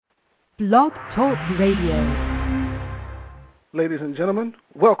Blog Talk Radio. Ladies and gentlemen,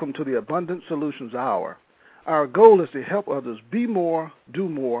 welcome to the Abundant Solutions Hour. Our goal is to help others be more, do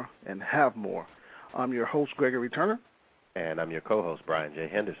more, and have more. I'm your host, Gregory Turner. And I'm your co-host, Brian J.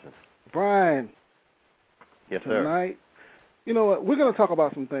 Henderson. Brian. Yes, sir. Tonight, you know what, we're going to talk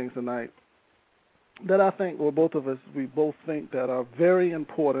about some things tonight that I think, well, both of us, we both think that are very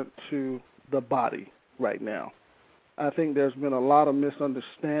important to the body right now. I think there's been a lot of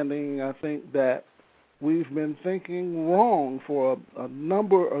misunderstanding. I think that we've been thinking wrong for a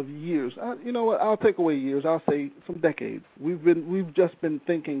number of years. You know what? I'll take away years. I'll say some decades. We've just been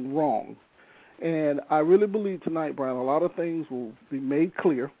thinking wrong. And I really believe tonight, Brian, a lot of things will be made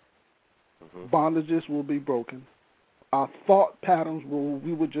clear. Mm-hmm. Bondages will be broken. Our thought patterns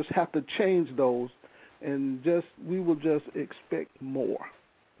we will just have to change those, and we will just expect more.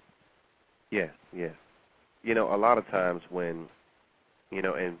 Yes, yes. You know, a lot of times when, you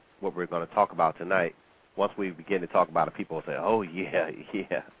know, and what we're going to talk about tonight, once we begin to talk about it, people will say, oh, yeah,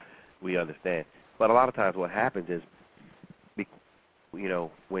 we understand. But a lot of times what happens is, you know,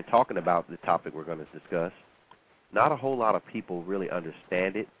 when talking about the topic we're going to discuss, not a whole lot of people really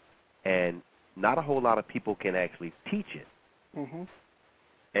understand it, and not a whole lot of people can actually teach it. Mm-hmm.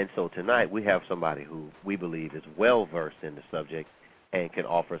 And so tonight we have somebody who we believe is well-versed in the subject and can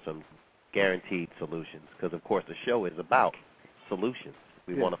offer some guaranteed solutions, because, of course, the show is about solutions.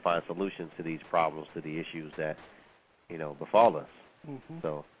 We want to find solutions to these problems, to the issues that, you know, befall us. Mm-hmm.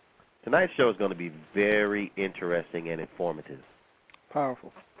 So tonight's show is going to be very interesting and informative.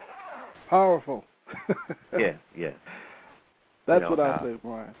 Powerful. Yeah. That's what I say,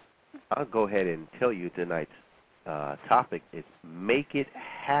 Brian. I'll go ahead and tell you tonight's topic is Make It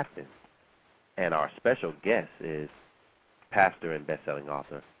Happen. And our special guest is pastor and best-selling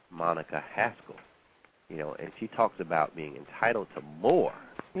author Monica Haskell. You know, and she talks about being entitled to more.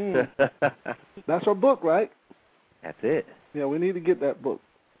 That's her book, right? That's it. Yeah, we need to get that book.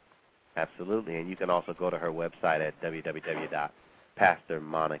 Absolutely. And you can also go to her website at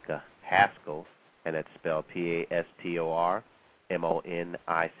www.pastormonicahaskell, and that's spelled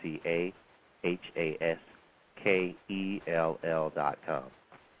PastorMonicaHaskell.com.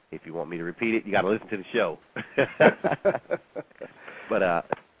 If you want me to repeat it, you got to listen to the show. But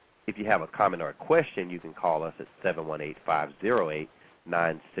if you have a comment or a question, you can call us at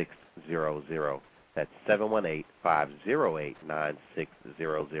 718-508-9600. That's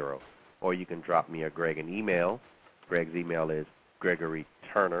 718-508-9600. Or you can drop me or Greg an email. Greg's email is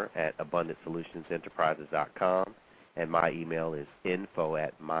gregoryturner@abundantsolutionsenterprises.com, and my email is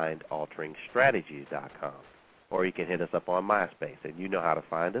info@mindalteringstrategies.com. Or you can hit us up on MySpace, and you know how to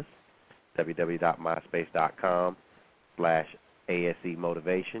find us, www.myspace.com/ASE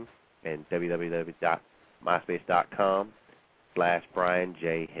Motivation and www.myspace.com/Brian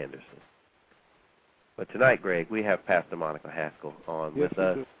J. Henderson. But tonight, Greg, we have Pastor Monica Haskell on with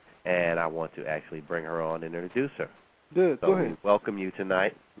us, and I want to actually bring her on and introduce her. Good, so go ahead. We welcome you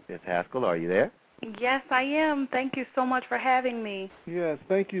tonight, Ms. Haskell. Are you there? Yes, I am. Thank you so much for having me. Yes,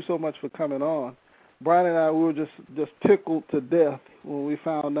 thank you so much for coming on. Brian and I were just tickled to death when we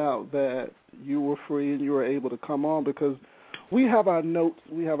found out that you were free and you were able to come on, because we have our notes,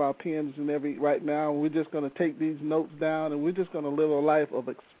 we have our pens and right now, and we're just going to take these notes down, and we're just going to live a life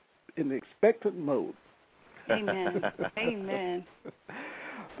in the expectant mode. Amen. Amen.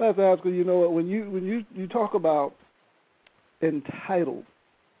 Pastor Haskell, you know what, when you talk about entitled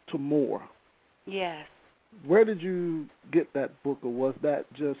to more. Yes. Where did you get that book, or was that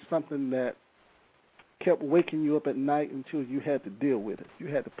just something that kept waking you up at night until you had to deal with it? You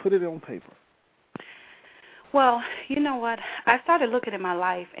had to put it on paper. Well, you know what? I started looking at my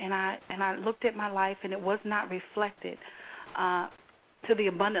life, and I looked at my life, and it was not reflected to the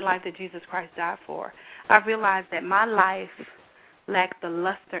abundant life that Jesus Christ died for. I realized that my life lacked the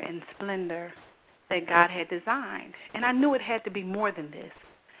luster and splendor that God had designed, and I knew it had to be more than this.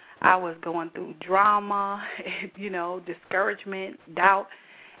 I was going through drama, discouragement, doubt,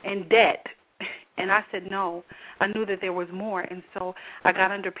 and debt. And I said no. I knew that there was more, and so I got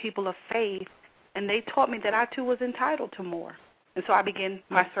under people of faith, and they taught me that I, too, was entitled to more. And so I began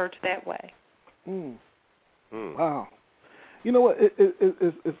my search that way. Wow. You know what?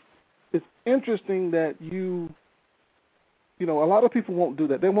 It's interesting that you know, a lot of people won't do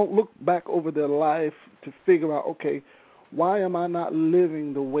that. They won't look back over their life to figure out, okay, why am I not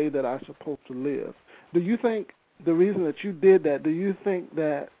living the way that I'm supposed to live? Do you think the reason that you did that, do you think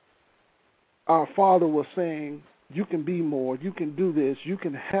that our Father was saying, you can be more, you can do this, you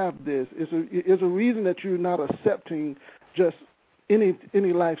can have this? Is a reason that you're not accepting just any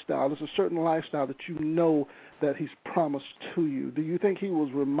lifestyle. There's a certain lifestyle that you know that he's promised to you. Do you think he was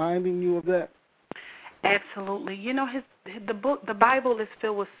reminding you of that? Absolutely. You know, the Bible is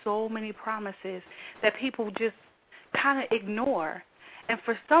filled with so many promises that people just kind of ignore. And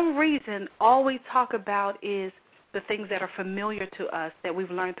for some reason, all we talk about is the things that are familiar to us that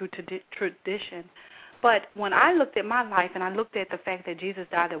we've learned through tradition. But when I looked at my life and I looked at the fact that Jesus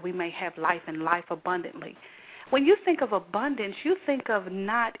died that we may have life and life abundantly, when you think of abundance, you think of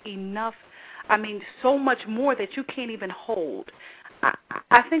not enough, so much more that you can't even hold.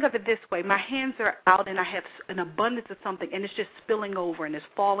 I think of it this way. My hands are out and I have an abundance of something and it's just spilling over and it's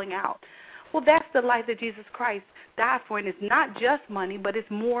falling out. Well, that's the life that Jesus Christ died for, and it's not just money, but it's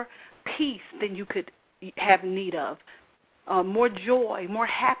more peace than you could have need of, more joy, more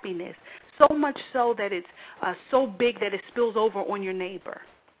happiness, so much so that it's so big that it spills over on your neighbor.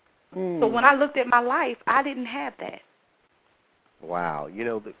 So when I looked at my life, I didn't have that. Wow. You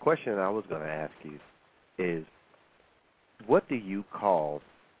know, the question I was going to ask you is, what do you call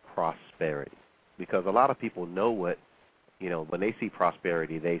prosperity? Because a lot of people know what, when they see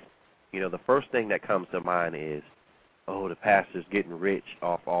prosperity, the first thing that comes to mind is, oh, the pastor's getting rich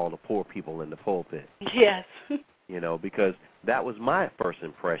off all the poor people in the pulpit. Yes. Because that was my first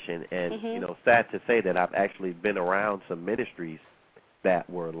impression. And, sad to say that I've actually been around some ministries that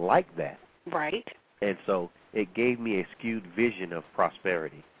were like that. Right. And so it gave me a skewed vision of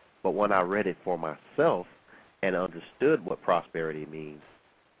prosperity. But when I read it for myself and understood what prosperity means,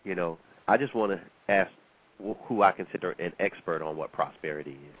 I just want to ask who I consider an expert on what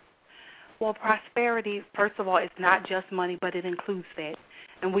prosperity is. Well, prosperity, first of all, it's not just money, but it includes that.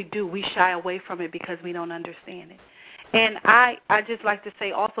 And we shy away from it because we don't understand it. And I just like to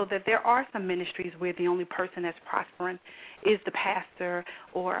say also that there are some ministries where the only person that's prospering is the pastor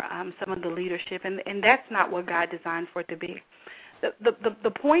or some of the leadership, and that's not what God designed for it to be.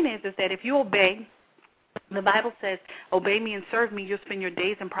 The point is that if you obey, the Bible says, obey me and serve me, you'll spend your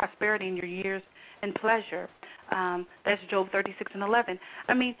days in prosperity and your years in pleasure. That's Job 36:11.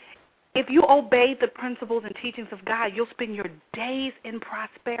 If you obey the principles and teachings of God, you'll spend your days in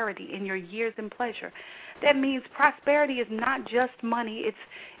prosperity and your years in pleasure. That means prosperity is not just money.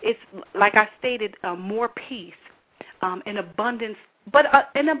 It's like I stated, more peace, an abundance, but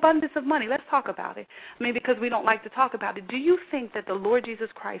an abundance of money. Let's talk about it. Because we don't like to talk about it. Do you think that the Lord Jesus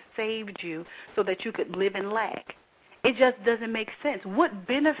Christ saved you so that you could live in lack? It just doesn't make sense. What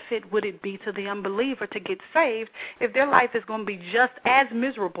benefit would it be to the unbeliever to get saved if their life is going to be just as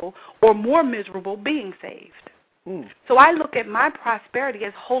miserable or more miserable being saved? So I look at my prosperity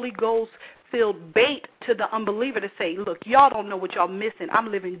as Holy Ghost-filled bait to the unbeliever to say, look, y'all don't know what y'all missing.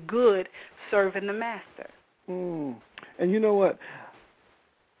 I'm living good serving the Master. And you know what?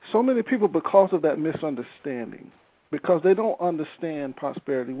 So many people, because of that misunderstanding, because they don't understand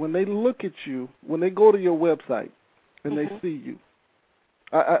prosperity, when they look at you, when they go to your website, and they see you.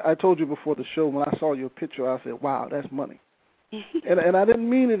 I told you before the show, when I saw your picture, I said, wow, that's money. and I didn't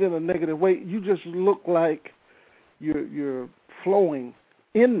mean it in a negative way. You just look like you're flowing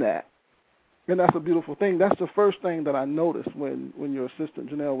in that. And that's a beautiful thing. That's the first thing that I noticed when your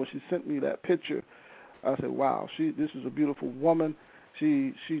assistant, Janelle, when she sent me that picture. I said, wow, this is a beautiful woman.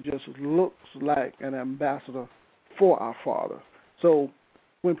 She just looks like an ambassador for our Father. So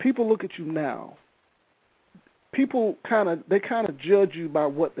when people look at you now, people kind of judge you by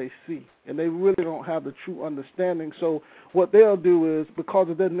what they see, and they really don't have the true understanding. So what they'll do is, because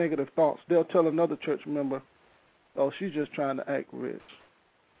of their negative thoughts, they'll tell another church member, oh, she's just trying to act rich.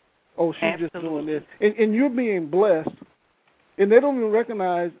 Oh, she's just doing this. And you're being blessed, and they don't even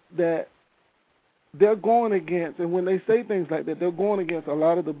recognize that they're going against, and when they say things like that, they're going against a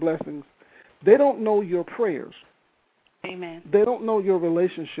lot of the blessings. They don't know your prayers. Amen. They don't know your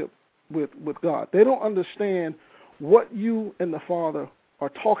relationship with God. They don't understand what you and the Father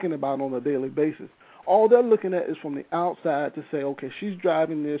are talking about on a daily basis. All they're looking at is from the outside to say, okay, she's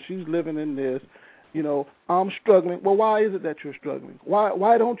driving this, she's living in this, I'm struggling. Well, why is it that you're struggling?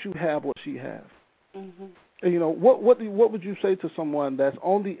 Why don't you have what she has? And what would you say to someone that's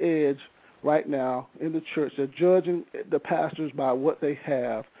on the edge right now in the church, they're judging the pastors by what they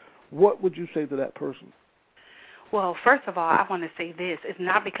have? What would you say to that person? Well, first of all, I want to say this. It's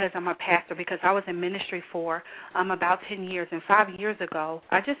not because I'm a pastor, because I was in ministry for about 10 years. And 5 years ago,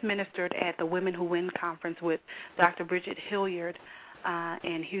 I just ministered at the Women Who Win conference with Dr. Bridget Hilliard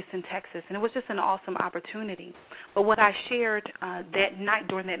in Houston, Texas. And it was just an awesome opportunity. But what I shared that night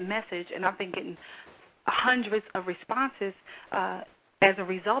during that message, and I've been getting hundreds of responses as a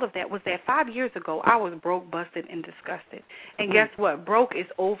result of that, was that 5 years ago, I was broke, busted, and disgusted. And guess what? Broke is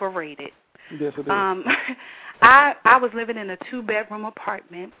overrated. Yes, it is. I was living in a 2-bedroom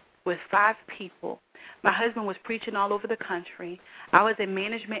apartment. with 5 people. My husband was preaching all over the country. I was in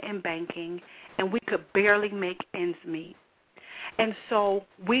management and banking, and we could barely make ends meet. And so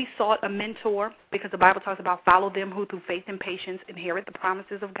we sought a mentor because the Bible talks about follow them who through faith and patience inherit the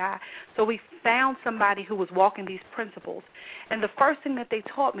promises of God. So we found somebody who was walking these principles. And the first thing that they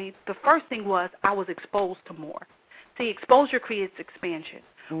taught me, the first thing was I was exposed to more. See, exposure creates expansion.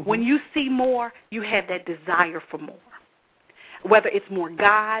 Mm-hmm. When you see more, you have that desire for more. Whether it's more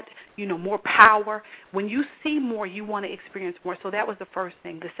God, more power. When you see more, you want to experience more. So that was the first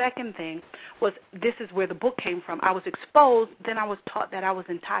thing. The second thing was, this is where the book came from. I was exposed, then I was taught that I was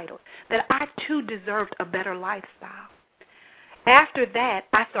entitled, that I too deserved a better lifestyle. After that,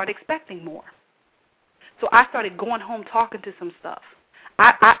 I started expecting more. So I started going home talking to some stuff.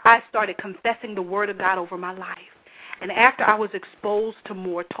 I started confessing the word of God over my life. And after I was exposed to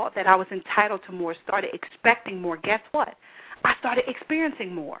more, taught that I was entitled to more, started expecting more, guess what? I started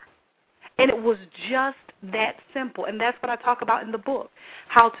experiencing more. And it was just that simple. And that's what I talk about in the book,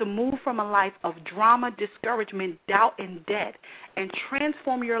 how to move from a life of drama, discouragement, doubt, and debt, and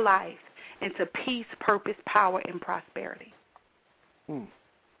transform your life into peace, purpose, power, and prosperity.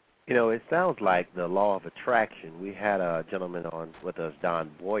 It sounds like the law of attraction. We had a gentleman on with us,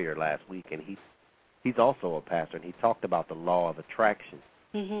 Don Boyer, last week, and he's also a pastor, and he talked about the law of attraction.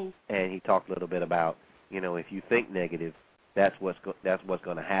 Mm-hmm. And he talked a little bit about, if you think negative, that's what's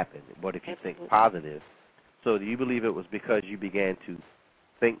going to happen. But if you think positive, so do you believe it was because you began to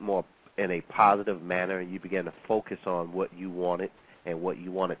think more in a positive manner and you began to focus on what you wanted and what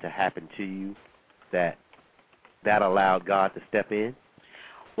you wanted to happen to you that allowed God to step in?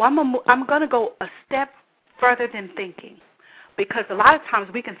 Well, I'm going to go a step further than thinking, because a lot of times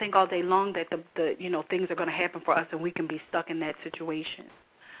we can think all day long that the things are going to happen for us and we can be stuck in that situation.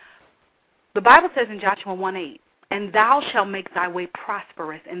 The Bible says in Joshua 1:8, and thou shalt make thy way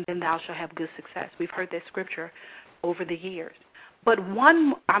prosperous, and then thou shalt have good success. We've heard that scripture over the years. But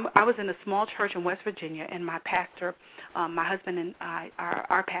I was in a small church in West Virginia, and my pastor, my husband and I,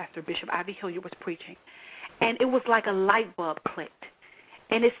 our pastor, Bishop Ivy Hilliard, was preaching. And it was like a light bulb clicked.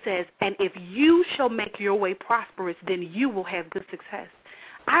 And it says, and if you shall make your way prosperous, then you will have good success.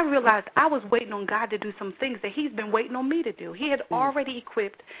 I realized I was waiting on God to do some things that he's been waiting on me to do. He had already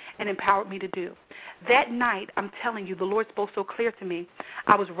equipped and empowered me to do. That night, I'm telling you, the Lord spoke so clear to me.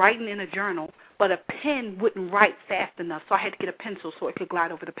 I was writing in a journal, but a pen wouldn't write fast enough, so I had to get a pencil so it could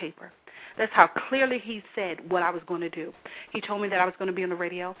glide over the paper. That's how clearly he said what I was going to do. He told me that I was going to be on the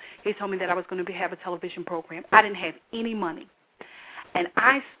radio. He told me that I was going to have a television program. I didn't have any money. And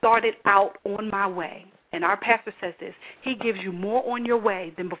I started out on my way. And our pastor says this, he gives you more on your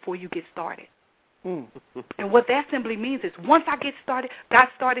way than before you get started. And what that simply means is once I got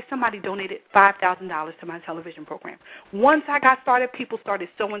started, somebody donated $5,000 to my television program. Once I got started, people started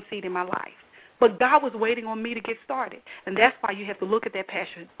sowing seed in my life. But God was waiting on me to get started. And that's why you have to look at that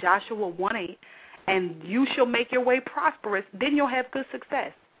passage, Joshua 1:8, and you shall make your way prosperous, then you'll have good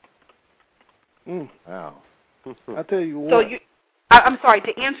success. Wow. I tell you what. I'm sorry,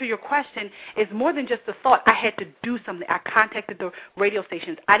 to answer your question, it's more than just a thought. I had to do something. I contacted the radio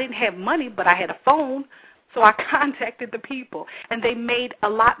stations. I didn't have money, but I had a phone, so I contacted the people. And they made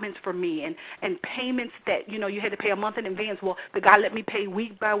allotments for me and payments that, you had to pay a month in advance. Well, the guy let me pay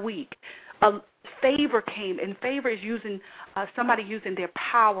week by week. Favor came, and favor is somebody using their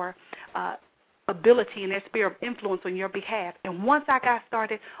power, ability, and their sphere of influence on your behalf. And once I got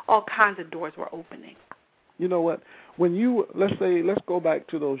started, all kinds of doors were opening. You know what? When let's go back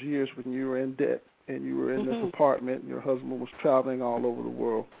to those years when you were in debt and you were in this apartment and your husband was traveling all over the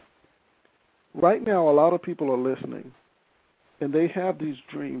world. Right now, a lot of people are listening, and they have these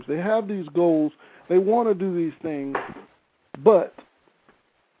dreams. They have these goals. They want to do these things, but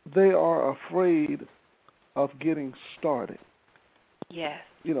they are afraid of getting started. Yes.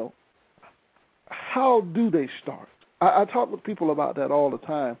 How do they start? I talk with people about that all the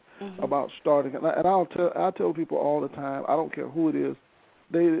time, about starting. And I tell people all the time, I don't care who it is,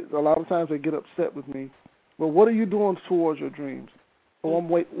 a lot of times they get upset with me. Well, what are you doing towards your dreams?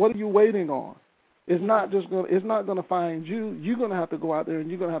 What are you waiting on? It's not going to find you. You're going to have to go out there and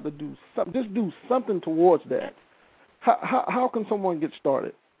you're going to have to do something. Just do something towards that. How can someone get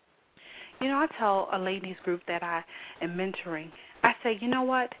started? I tell a ladies group that I am mentoring, I say, you know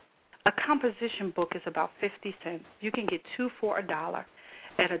what? A composition book is about 50 cents. You can get 2 for $1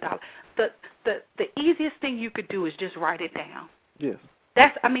 at $1. The easiest thing you could do is just write it down. Yes.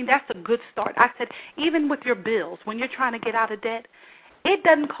 That's a good start. I said, even with your bills, when you're trying to get out of debt, it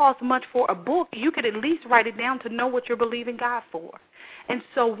doesn't cost much for a book. You could at least write it down to know what you're believing God for. And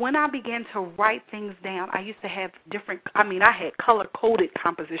so when I began to write things down, I used to have I had color-coded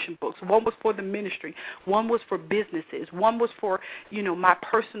composition books. One was for the ministry. One was for businesses. One was for, my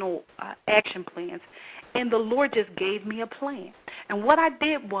personal action plans. And the Lord just gave me a plan. And what I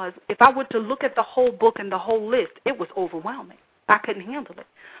did was, if I were to look at the whole book and the whole list, it was overwhelming. I couldn't handle it.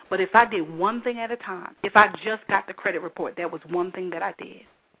 But if I did one thing at a time, if I just got the credit report, that was one thing that I did.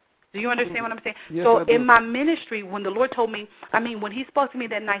 Do you understand what I'm saying? Yes, so in my ministry, when the Lord told me, when he spoke to me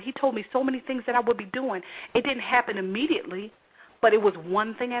that night, he told me so many things that I would be doing. It didn't happen immediately, but it was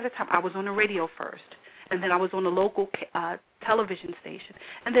one thing at a time. I was on the radio first, and then I was on the local television station.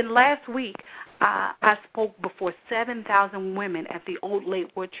 And then last week, I spoke before 7,000 women at the Old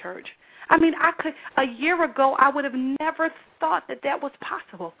Lakewood Church. A year ago, I would have never thought that was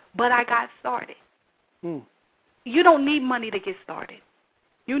possible, but I got started. You don't need money to get started.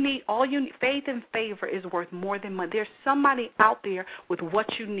 Faith and favor is worth more than money. There's somebody out there with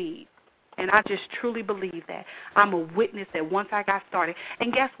what you need, and I just truly believe that. I'm a witness that once I got started,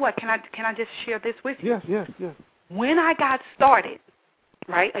 and guess what? Can I just share this with you? Yes. When I got started,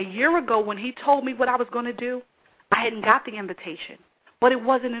 right, a year ago when he told me what I was going to do, I hadn't got the invitation. But it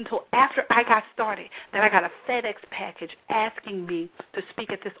wasn't until after I got started that I got a FedEx package asking me to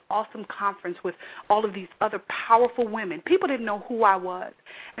speak at this awesome conference with all of these other powerful women. People didn't know who I was.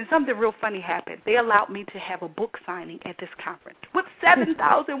 And something real funny happened. They allowed me to have a book signing at this conference with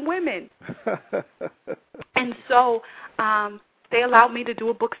 7,000 women. And so they allowed me to do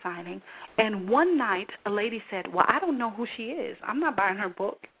a book signing. And one night a lady said, well, I don't know who she is. I'm not buying her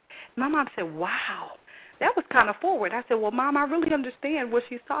book. My mom said, wow. That was kind of forward. I said, well, Mom, I really understand what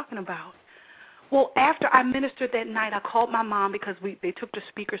she's talking about. Well, after I ministered that night, I called my mom because they took the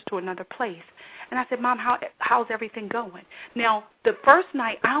speakers to another place. And I said, Mom, how's everything going? Now, the first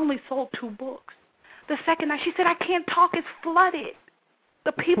night, I only sold 2 books. The second night, she said, I can't talk. It's flooded.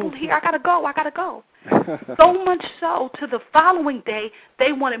 The people here, I got to go. So much so, to the following day,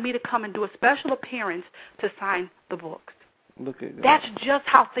 they wanted me to come and do a special appearance to sign the books. Look at that. That's just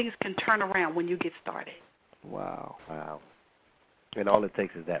how things can turn around when you get started. Wow. And all it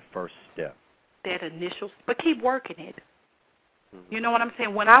takes is that first step. That initial, but keep working it. You know what I'm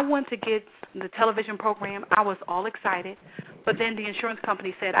saying? When I went to get the television program, I was all excited, but then the insurance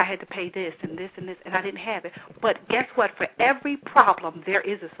company said I had to pay this and this and this, and I didn't have it. But guess what? For every problem, there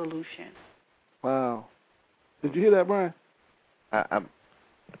is a solution. Wow. Did you hear that, Brian?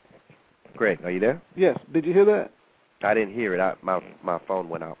 Greg, are you there? Yes. Did you hear that? I didn't hear it. My phone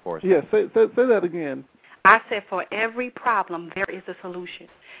went out for a second. Yes. Say that again. I said for every problem, there is a solution.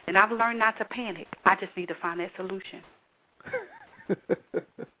 And I've learned not to panic. I just need to find that solution.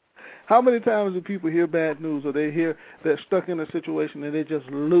 How many times do people hear bad news or they hear they're stuck in a situation and they just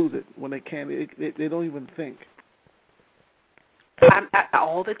lose it when they can't? They don't even think.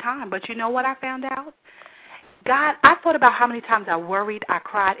 All the time. But you know what I found out? I thought about how many times I worried, I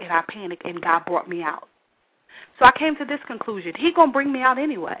cried, and I panicked, and God brought me out. So I came to this conclusion. He's going to bring me out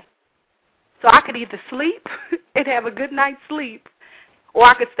anyway. So I could either sleep and have a good night's sleep, or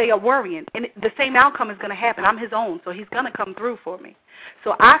I could stay up worrying. And the same outcome is going to happen. I'm his own, so he's going to come through for me.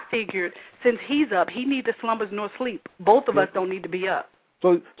 So I figured since he's up, he neither slumbers nor sleep. Both of us don't need to be up.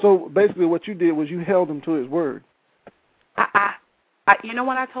 So basically what you did was you held him to his word. You know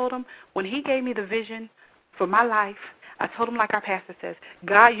what I told him? When he gave me the vision for my life, I told him like our pastor says,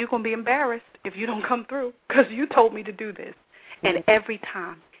 God, you're going to be embarrassed if you don't come through because you told me to do this. And every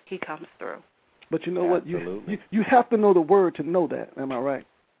time he comes through. But you know what? You have to know the word to know that. Am I right?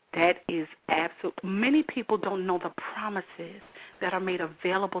 That is absolute. Many people don't know the promises that are made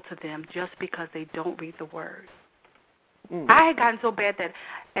available to them just because they don't read the word. I had gotten so bad that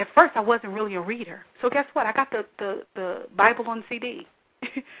at first I wasn't really a reader. So guess what? I got the Bible on CD.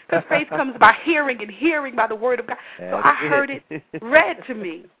 Because faith comes by hearing and hearing by the word of God. So I heard it read to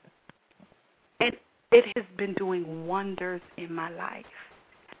me. And it has been doing wonders in my life.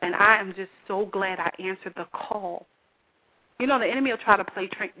 And I am just so glad I answered the call. You know, the enemy will try to play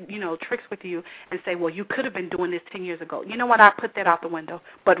tricks with you and say, well, you could have been doing this 10 years ago. You know what? I put that out the window.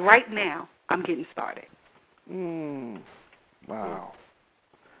 But right now, I'm getting started. Wow.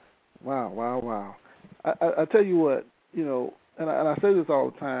 Wow. I tell you what, and I say this all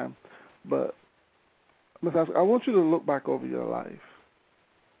the time, but I want you to look back over your life.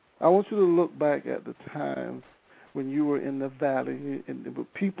 I want you to look back at the times when you were in the valley, and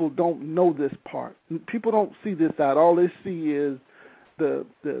people don't know this part. People don't see this side. All they see is the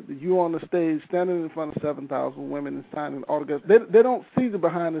you on the stage standing in front of 7,000 women and signing autographs. They don't see the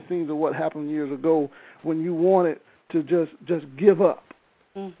behind the scenes of what happened years ago when you wanted to just give up.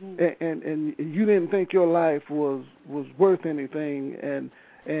 and you didn't think your life was worth anything,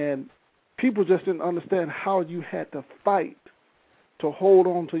 and people just didn't understand how you had to fight to hold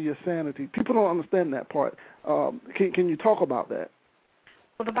on to your sanity. People don't understand that part. Can you talk about that?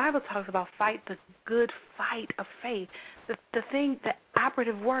 Well, the Bible talks about fight the good fight of faith. The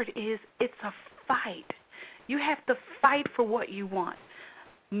operative word is it's a fight. You have to fight for what you want.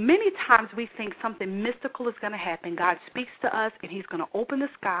 Many times we think something mystical is going to happen. God speaks to us, and he's going to open the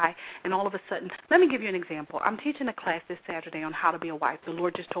sky, and all of a sudden, let me give you an example. I'm teaching a class this Saturday on how to be a wife. The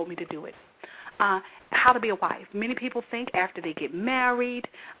Lord just told me to do it. How to be a wife. Many people think after they get married,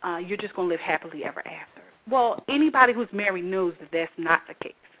 you're just going to live happily ever after. Well, anybody who's married knows that that's not the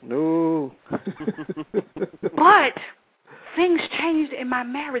case. No. But things changed in my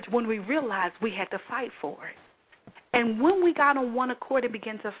marriage when we realized we had to fight for it. And when we got on one accord and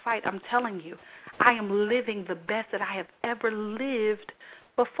began to fight, I'm telling you, I am living the best that I have ever lived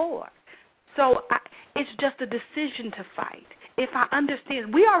before. So it's just a decision to fight. If I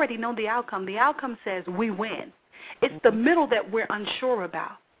understand, we already know the outcome. The outcome says we win. It's the middle that we're unsure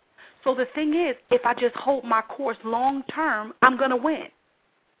about. So the thing is, if I just hold my course long term, I'm going to win.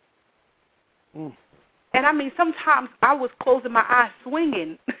 And I mean, sometimes I was closing my eyes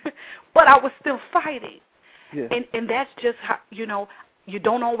swinging, but I was still fighting. Yeah. And that's just how, you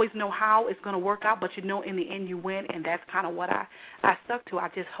don't always know how it's going to work out, but in the end you win, and that's kind of what I stuck to. I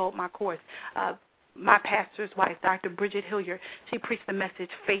just held my course. My pastor's wife, Dr. Bridget Hilliard, she preached the message,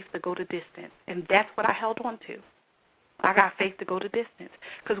 faith to go the distance, and that's what I held on to. I got faith to go the distance,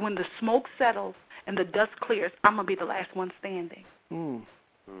 because when the smoke settles and the dust clears, I'm going to be the last one standing. And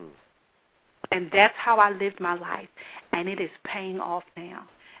that's how I lived my life, and it is paying off now.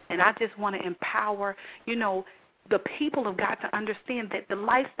 And I just want to empower, the people of God to understand that the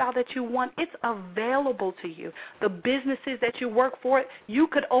lifestyle that you want, it's available to you. The businesses that you work for, you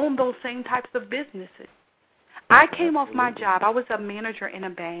could own those same types of businesses. I came off my job. I was a manager in a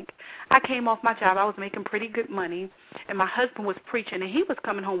bank. I came off my job. I was making pretty good money, and my husband was preaching, and he was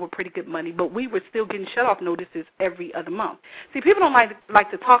coming home with pretty good money, but we were still getting shut-off notices every other month. See, people don't like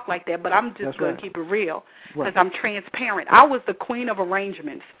to talk like that, but I'm just going to keep it real because I'm transparent. I was the queen of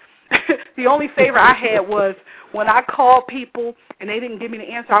arrangements. The only favor I had was when I called people and they didn't give me the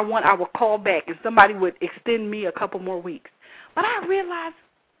answer I want, I would call back, and somebody would extend me a couple more weeks. But I realized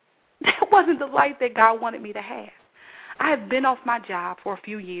that wasn't the life that God wanted me to have. I had been off my job for a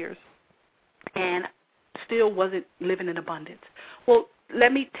few years and still wasn't living in abundance. Well,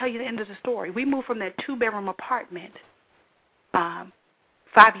 let me tell you the end of the story. We moved from that 2-bedroom apartment 5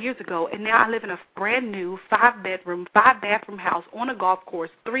 years ago, and now I live in a brand-new 5-bedroom, 5-bathroom house on a golf course,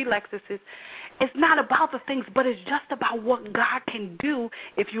 3 Lexuses. It's not about the things, but it's just about what God can do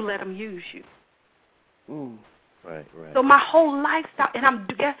if you let him use you. Right. So my whole lifestyle, and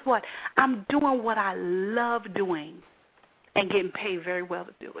guess what? I'm doing what I love doing and getting paid very well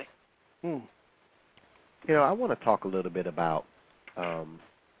to do it. I want to talk a little bit about some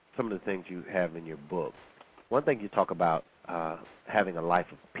of the things you have in your book. One thing you talk about having a life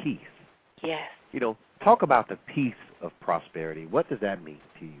of peace. Yes. Talk about the peace of prosperity. What does that mean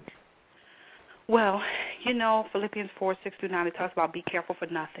to you? Well, Philippians 4:6-9, it talks about be careful for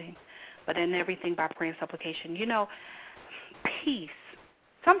nothing, but in everything by prayer and supplication. Peace.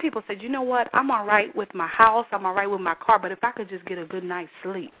 Some people said, you know what, I'm all right with my house, I'm all right with my car, but if I could just get a good night's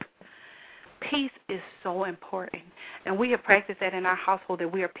sleep. Peace is so important, and we have practiced that in our household,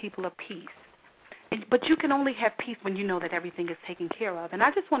 that we are people of peace. But you can only have peace when you know that everything is taken care of. And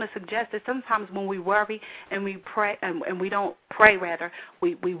I just want to suggest that sometimes when we worry and we pray, and we don't pray,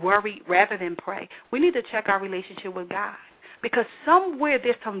 we worry rather than pray, we need to check our relationship with God. Because somewhere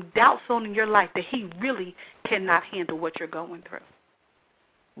there's some doubt sown in your life that he really cannot handle what you're going through.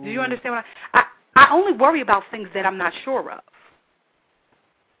 Do you understand what I only worry about things that I'm not sure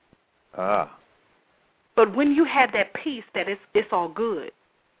of. But when you have that peace that it's all good,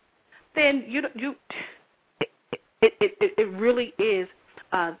 then it really is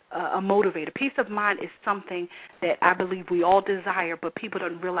a motivator. Peace of mind is something that I believe we all desire, but people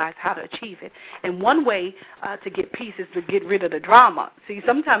don't realize how to achieve it. And one way to get peace is to get rid of the drama. See,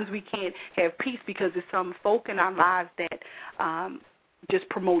 sometimes we can't have peace because there's some folk in our lives that just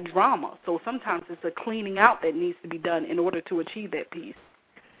promote drama. So sometimes it's a cleaning out that needs to be done in order to achieve that peace.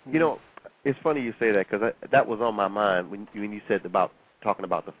 It's funny you say that, because that was on my mind when you said about talking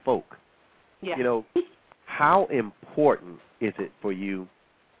about the folk. Yeah. How important is it for you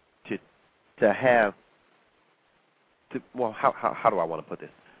to have how do I want to put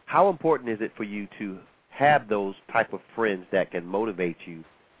this? How important is it for you to have those type of friends that can motivate you,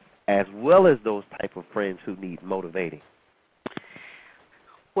 as well as those type of friends who need motivating?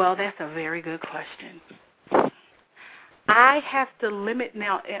 Well, that's a very good question. I have to limit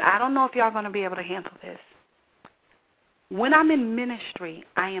now, and I don't know if y'all are going to be able to handle this. When I'm in ministry,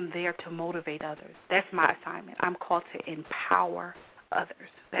 I am there to motivate others. That's my assignment. I'm called to empower others.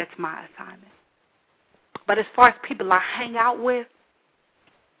 That's my assignment. But as far as people I hang out with,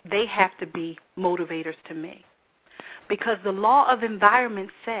 they have to be motivators to me. Because the law of environment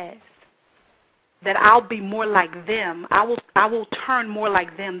says that I'll be more like them. I will turn more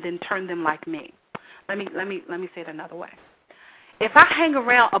like them than turn them like me. Let me say it another way. If I hang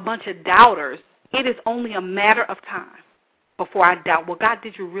around a bunch of doubters, it is only a matter of time before I doubt, well, God,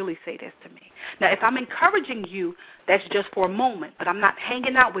 did you really say this to me? Now, if I'm encouraging you, that's just for a moment, but I'm not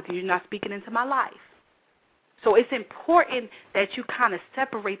hanging out with you. You're not speaking into my life. So it's important that you kind of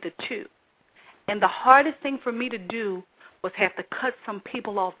separate the two. And the hardest thing for me to do was have to cut some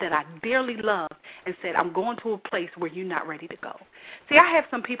people off that I dearly love and said, I'm going to a place where you're not ready to go. See, I have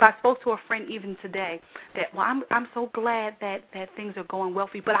some people, I spoke to a friend even today that, well, I'm so glad that things are going well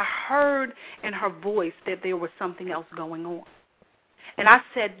for you, but I heard in her voice that there was something else going on. And I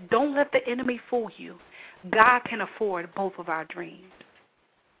said, don't let the enemy fool you. God can afford both of our dreams.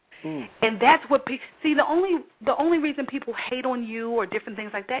 And that's what see. The only reason people hate on you or different things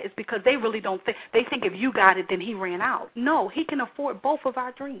like that is because they really don't think. They think if you got it, then he ran out. No, he can afford both of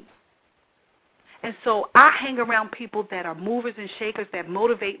our dreams. And so I hang around people that are movers and shakers that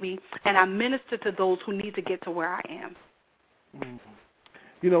motivate me, and I minister to those who need to get to where I am.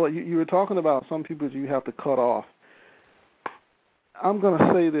 You know what? You were talking about some people you have to cut off. I'm going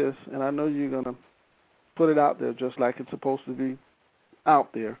to say this, and I know you're going to put it out there just like it's supposed to be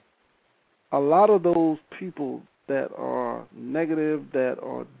out there. A lot of those people that are negative, that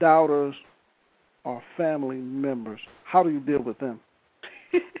are doubters, are family members. How do you deal with them?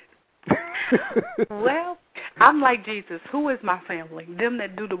 Well, I'm like Jesus. Who is my family? Them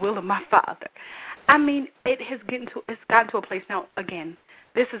that do the will of my Father. I mean, it's gotten to a place now. Again,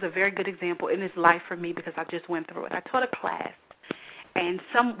 this is a very good example in this life for me because I just went through it. I taught a class, and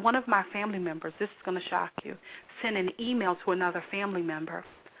one of my family members, this is going to shock you, sent an email to another family member.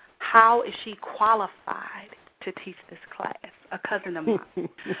 How is she qualified to teach this class? A cousin of mine.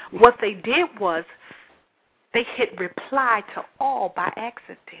 What they did was they hit reply to all by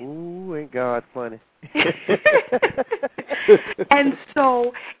accident. Ooh, ain't God funny. And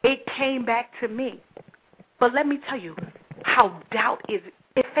so it came back to me. But let me tell you how doubt is.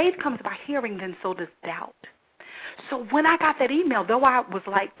 If faith comes by hearing, then so does doubt. So when I got that email, though I was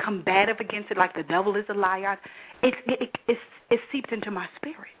like combative against it, like the devil is a liar, it seeped into my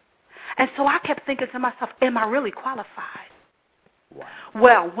spirit. And so I kept thinking to myself, am I really qualified? Wow.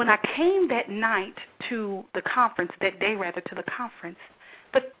 Well, when I came that night to the conference, that day rather to the conference,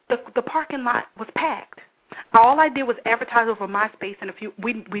 the parking lot was packed. All I did was advertise over MySpace, and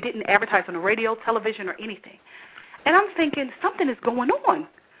we didn't advertise on the radio, television, or anything. And I'm thinking, something is going on.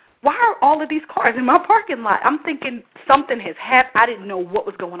 Why are all of these cars in my parking lot? I'm thinking something has happened. I didn't know what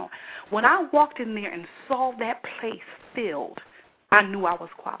was going on. When I walked in there and saw that place filled, I knew I was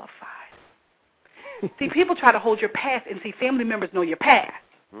qualified. See, people try to hold your past, and see, family members know your past.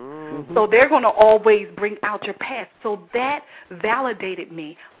 Mm-hmm. So they're going to always bring out your past. So that validated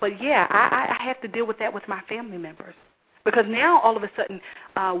me. But, yeah, I have to deal with that with my family members. Because now, all of a sudden,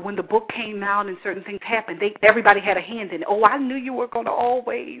 when the book came out and certain things happened, everybody had a hand in it. Oh, I knew you were going to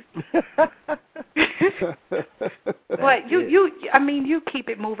always. But you keep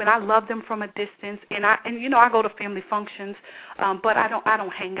it moving. I love them from a distance, and I go to family functions, but I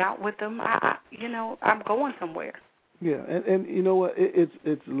don't hang out with them. I'm going somewhere. Yeah, and you know what?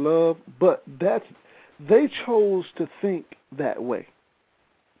 It's love, but they chose to think that way.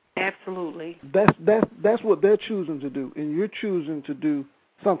 Absolutely. That's what they're choosing to do, and you're choosing to do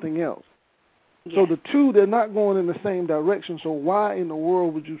something else. Yes. So the two, they're not going in the same direction. So why in the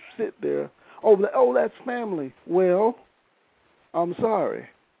world would you sit there? Oh, that's family. Well, I'm sorry.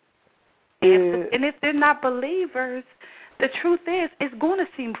 And if they're not believers, the truth is, it's going to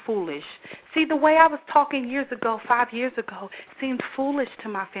seem foolish. See, the way I was talking 5 years ago, seemed foolish to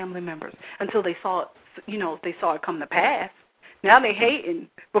my family members until they saw it come to pass. Now they hating.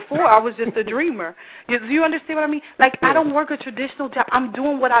 Before, I was just a dreamer. You understand what I mean? Like, yeah. I don't work a traditional job. I'm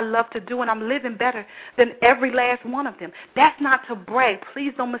doing what I love to do, and I'm living better than every last one of them. That's not to brag.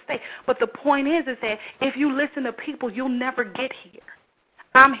 Please don't mistake. But the point is that if you listen to people, you'll never get here.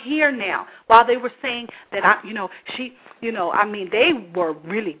 I'm here now. While they were saying that they were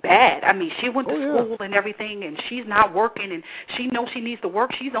really bad. I mean, she went to school and everything, and she's not working, and she knows she needs to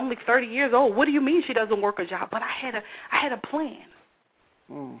work. She's only 30 years old. What do you mean she doesn't work a job? But I had a plan.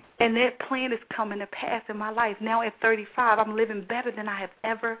 And that plan is coming to pass in my life. Now at 35, I'm living better than I have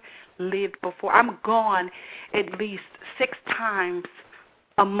ever lived before. I'm gone at least 6 times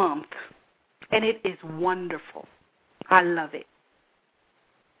a month, and it is wonderful. I love it.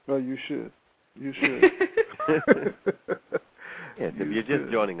 Well, you should. You should. Yes, if you're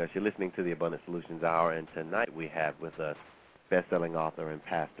just joining us, you're listening to the Abundant Solutions Hour, and tonight we have with us best-selling author and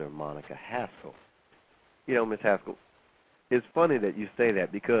pastor Monica Haskell. You know, Ms. Haskell, it's funny that you say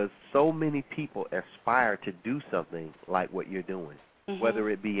that because so many people aspire to do something like what you're doing, whether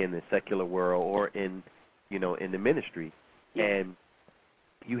it be in the secular world or in, in the ministry. Yeah. And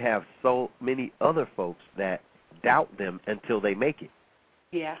you have so many other folks that doubt them until they make it.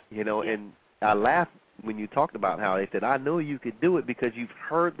 Yeah. And I laughed when you talked about how they said, I know you could do it because you've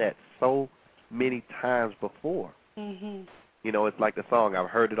heard that so many times before. It's like the song, I've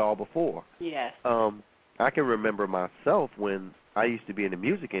heard it all before. Yes. I can remember myself when I used to be in the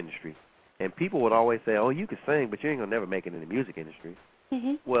music industry, and people would always say, oh, you can sing, but you ain't going to never make it in the music industry.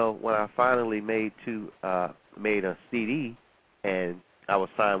 Well, when I finally made a CD, and I was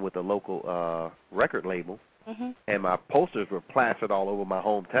signed with a local record label, and my posters were plastered all over my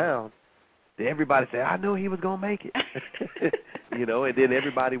hometown, then everybody said, I knew he was going to make it. And then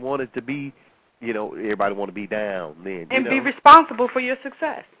everybody wanted to be, everybody wanted to be down then. And be responsible for your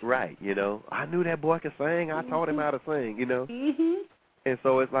success. Right, I knew that boy could sing. I taught him how to sing, And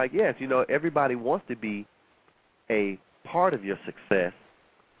so it's like, yes, everybody wants to be a part of your success,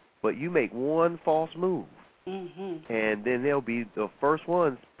 but you make one false move, and then they'll be the first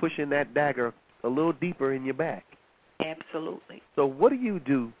ones pushing that dagger a little deeper in your back. Absolutely. So what do you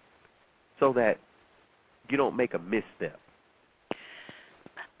do so that you don't make a misstep?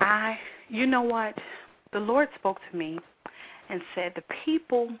 You know what? The Lord spoke to me and said, the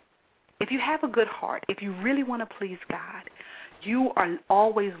people, if you have a good heart, if you really want to please God, you are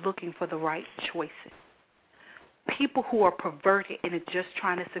always looking for the right choices. People who are perverted and are just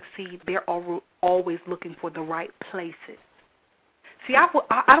trying to succeed, they're always looking for the right places. See, I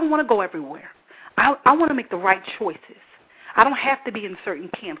don't want to go everywhere. I want to make the right choices. I don't have to be in certain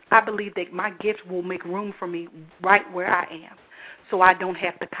camps. I believe that my gifts will make room for me right where I am, so I don't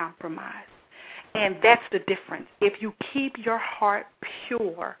have to compromise. And that's the difference. If you keep your heart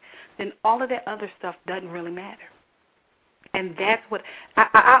pure, then all of that other stuff doesn't really matter. And that's what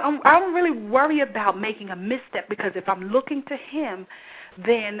I don't really worry about making a misstep, because if I'm looking to Him,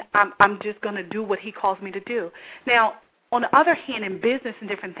 then I'm just going to do what He calls me to do. Now, on the other hand, in business and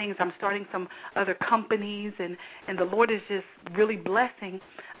different things, I'm starting some other companies, and the Lord is just really blessing.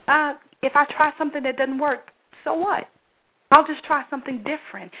 If I try something that doesn't work, so what? I'll just try something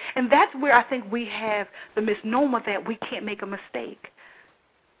different. And that's where I think we have the misnomer that we can't make a mistake.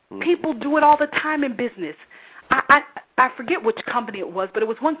 People do it all the time in business. I forget which company it was, but it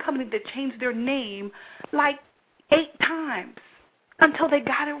was one company that changed their name like 8 times until they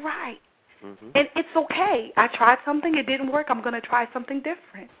got it right. And it's okay. I tried something, it didn't work. I'm going to try something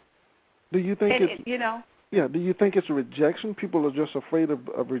different. Do you think Yeah, do you think it's a rejection? People are just afraid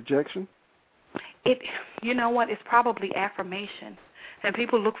of rejection? You know what? It's probably affirmation. And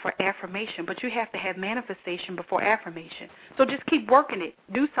people look for affirmation, but you have to have manifestation before affirmation. So just keep working it.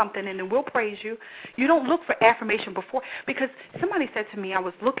 Do something, and then we'll praise you. You don't look for affirmation before, because somebody said to me, I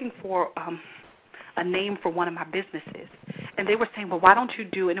was looking for a name for one of my businesses, and they were saying, well, why don't you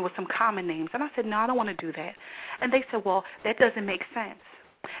do, and it was some common names. And I said, no, I don't want to do that. And they said, well, that doesn't make sense.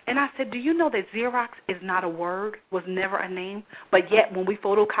 And I said, do you know that Xerox is not a word, was never a name, but yet when we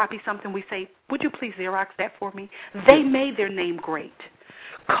photocopy something, we say, would you please Xerox that for me? They made their name great.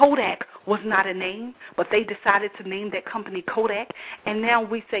 Kodak was not a name, but they decided to name that company Kodak, and now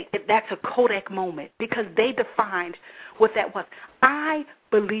we say that's a Kodak moment because they defined what that was. I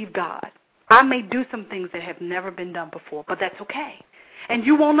believe God. I may do some things that have never been done before, but that's okay. And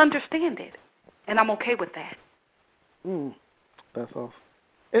you won't understand it, and I'm okay with that. That's awesome.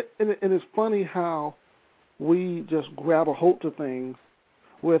 And it's funny how we just grab a hold to things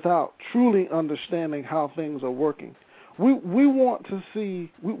without truly understanding how things are working. We want to see,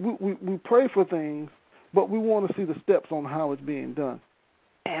 we pray for things, but we want to see the steps on how it's being done.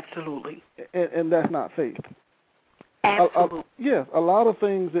 Absolutely. And that's not faith. Absolutely. Yes, a lot of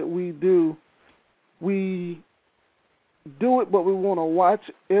things that we do it, but we want to watch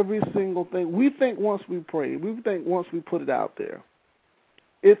every single thing. We think once we pray, we think once we put it out there,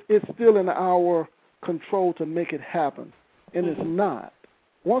 it's still in our control to make it happen, and it's not.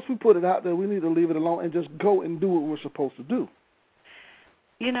 Once we put it out there, we need to leave it alone and just go and do what we're supposed to do.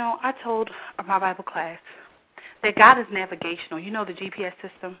 You know, I told my Bible class that God is navigational. You know the GPS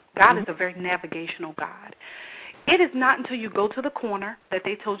system? God is a very navigational God. It is not until you go to the corner that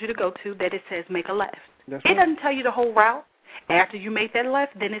they told you to go to that it says make a left. That's It right. doesn't tell you the whole route. After you make that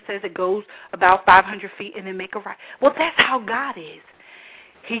left, then it says it goes about 500 feet and then make a right. Well, that's how God is.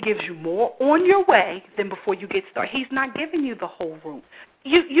 He gives you more on your way than before you get started. He's not giving you the whole route.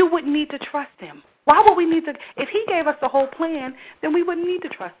 You wouldn't need to trust him. Why would we need to? If he gave us the whole plan, then we wouldn't need to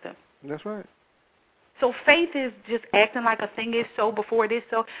trust him. That's right. So faith is just acting like a thing is so before it is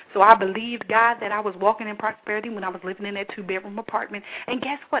so. So I believed God that I was walking in prosperity when I was living in that 2-bedroom apartment. And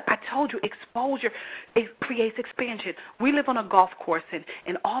guess what? I told you, exposure, it creates expansion. We live on a golf course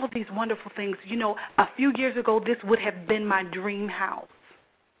and all of these wonderful things. You know, a few years ago, this would have been my dream house.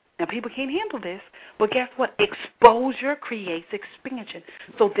 Now, people can't handle this, but guess what? Exposure creates expansion.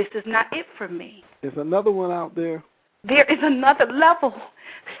 So this is not it for me. There's another one out there. There is another level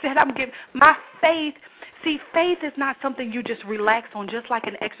that I'm giving. My faith, see, faith is not something you just relax on, just like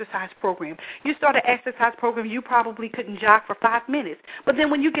an exercise program. You start an exercise program, you probably couldn't jog for 5 minutes. But then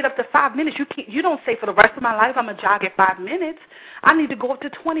when you get up to 5 minutes, you don't say for the rest of my life I'm going to jog at 5 minutes. I need to go up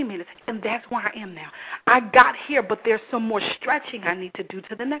to 20 minutes, and that's where I am now. I got here, but there's some more stretching I need to do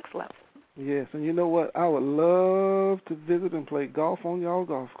to the next level. Yes, and you know what? I would love to visit and play golf on y'all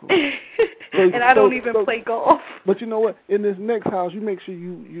golf course. And I don't even play golf. But you know what? In this next house, you make sure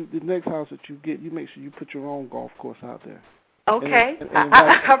the next house that you get, you make sure you put your own golf course out there. Okay, and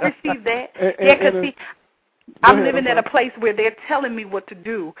I received that. Because see, I'm living at a place where they're telling me what to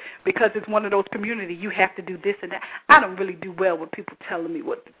do because it's one of those communities. You have to do this and that. I don't really do well with people telling me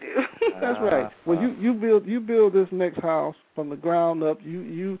what to do. That's right. When you build this next house from the ground up,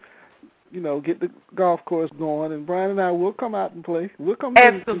 you get the golf course going, and Brian and I will come out and play. We'll come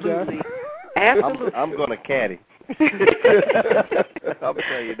Absolutely. Absolutely. I'm going to caddy. I'll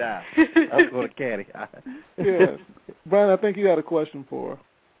tell you now. I'm going to caddy. Yes. Brian, I think you had a question for her.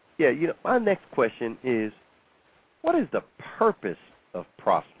 Yeah, my next question is, what is the purpose of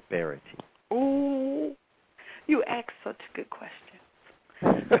prosperity? Ooh, you ask such good questions.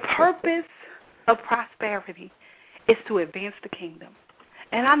 The purpose of prosperity is to advance the kingdom.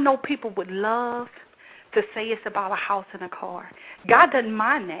 And I know people would love to say it's about a house and a car. God doesn't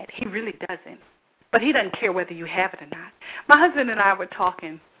mind that. He really doesn't. But he doesn't care whether you have it or not. My husband and I were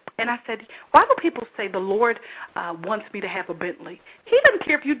talking, and I said, why do people say the Lord wants me to have a Bentley? He doesn't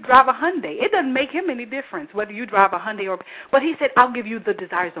care if you drive a Hyundai. It doesn't make him any difference whether you drive a Hyundai or... But he said, I'll give you the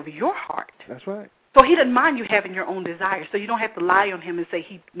desires of your heart. That's right. So he doesn't mind you having your own desires. So you don't have to lie on him and say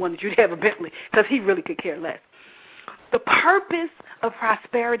he wanted you to have a Bentley, because he really could care less. The purpose of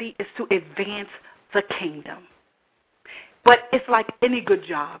prosperity is to advance the kingdom. But it's like any good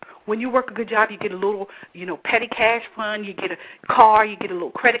job. When you work a good job, you get a little, petty cash fund, you get a car, you get a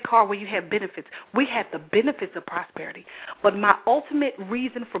little credit card where you have benefits. We have the benefits of prosperity. But my ultimate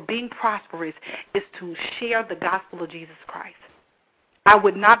reason for being prosperous is to share the gospel of Jesus Christ. I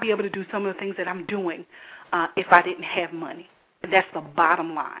would not be able to do some of the things that I'm doing if I didn't have money. That's the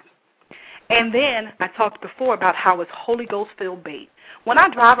bottom line. And then I talked before about how it's Holy Ghost-filled bait. When I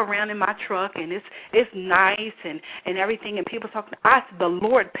drive around in my truck and it's nice and everything, and people talk, the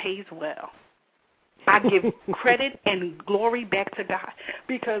Lord pays well. I give credit and glory back to God,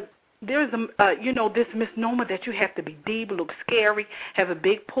 because there's this misnomer that you have to be deep, look scary, have a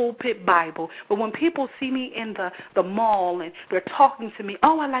big pulpit Bible. But when people see me in the mall and they're talking to me,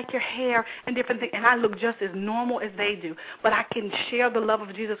 oh, I like your hair and different things, and I look just as normal as they do, but I can share the love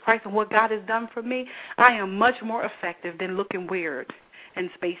of Jesus Christ and what God has done for me, I am much more effective than looking weird and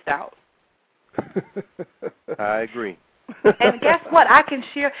spaced out. I agree. And guess what? I can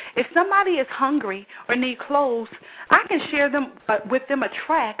share, if somebody is hungry or need clothes, I can share them with them a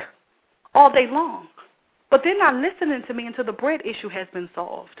tract all day long. But they're not listening to me until the bread issue has been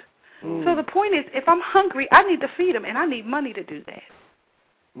solved. So the point is, if I'm hungry, I need to feed them, and I need money to do that.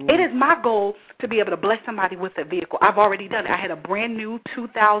 It is my goal to be able to bless somebody with a vehicle. I've already done it. I had a brand new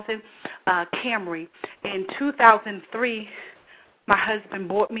 2000 Camry. In 2003, my husband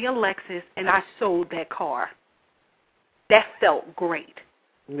bought me a Lexus, and I sold that car. That felt great.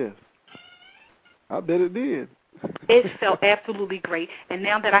 Yes. I bet it did. It felt absolutely great. And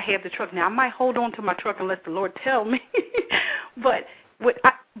now that I have the truck, now I might hold on to my truck unless the Lord tell me. but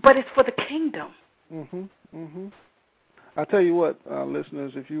it's for the kingdom. I tell you what,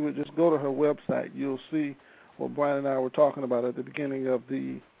 listeners, if you would just go to her website, you'll see what Brian and I were talking about at the beginning of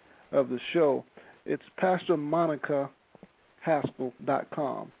the show. It's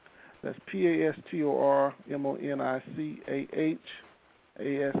PastorMonicaHaskell.com. That's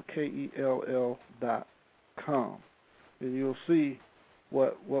PastorMonicaHaskell.com. And you'll see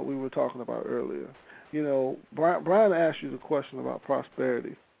what we were talking about earlier. Brian asked you the question about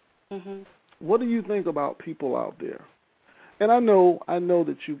prosperity. what do you think about people out there? And I know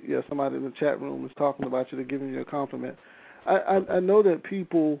that somebody in the chat room is talking about you, they're giving you a compliment. I know that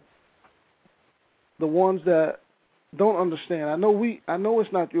people, the ones that don't understand, I know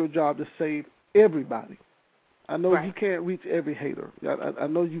it's not your job to save everybody. I know you can't reach every hater. I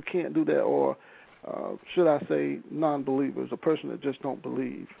know you can't do that, or should I say non-believers, a person that just don't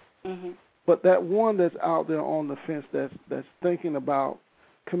believe. Mm-hmm. But that one that's out there on the fence that's thinking about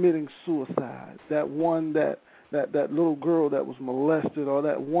committing suicide, that one that little girl that was molested, or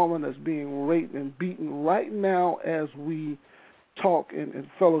that woman that's being raped and beaten right now as we talk in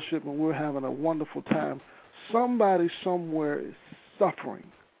fellowship and we're having a wonderful time, somebody somewhere is suffering.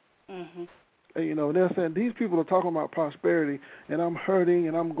 Mm-hmm. And, they're saying, these people are talking about prosperity, and I'm hurting,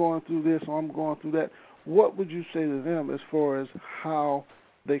 and I'm going through this, or I'm going through that. What would you say to them as far as how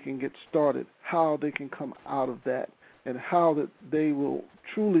they can get started, how they can come out of that, and how that they will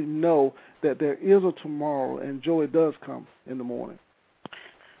truly know that there is a tomorrow and joy does come in the morning?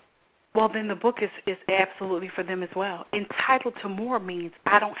 Well, then the book is absolutely for them as well. Entitled to more means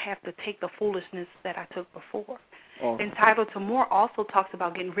I don't have to take the foolishness that I took before. Awesome. Entitled to more also talks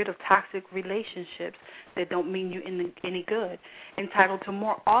about getting rid of toxic relationships that don't mean you any good. Entitled to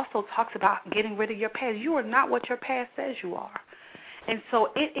more also talks about getting rid of your past. You are not what your past says you are. And so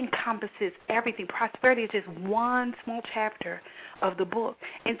it encompasses everything. Prosperity is just one small chapter of the book.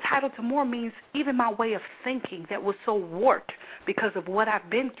 Entitled to more means even my way of thinking that was so warped because of what I've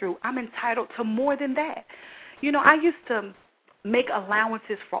been through, I'm entitled to more than that. I used to make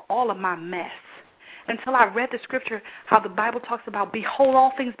allowances for all of my mess until I read the scripture, how the Bible talks about, behold,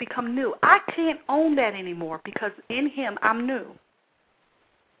 all things become new. I can't own that anymore because in him I'm new.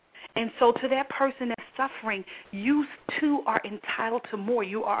 And so to that person that's suffering, you too are entitled to more.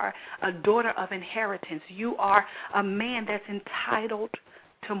 You are a daughter of inheritance. You are a man that's entitled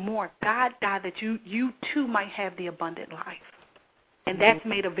to more. God died that you too might have the abundant life. And that's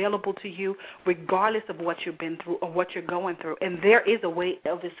made available to you regardless of what you've been through or what you're going through. And there is a way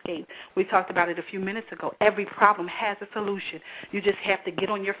of escape. We talked about it a few minutes ago. Every problem has a solution. You just have to get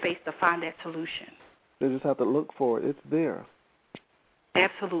on your face to find that solution. You just have to look for it. It's there.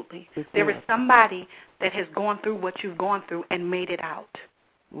 Absolutely. There is somebody that has gone through what you've gone through and made it out.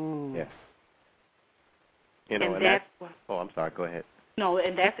 Yes. And that's I'm sorry. Go ahead. No,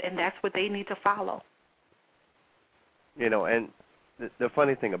 and that's what they need to follow. And the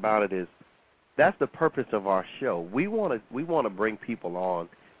funny thing about it is, that's the purpose of our show. We want to bring people on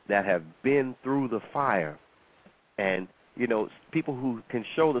that have been through the fire, and people who can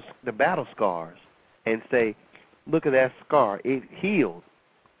show the battle scars and say, look at that scar. It healed.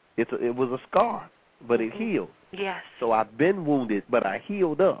 It was a scar, but it healed. Yes. So I've been wounded, but I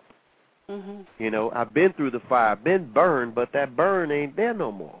healed up. Mm-hmm. I've been through the fire. I've been burned, but that burn ain't there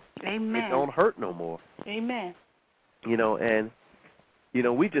no more. Amen. It don't hurt no more. Amen. And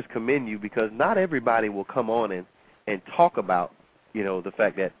we just commend you, because not everybody will come on and talk about, the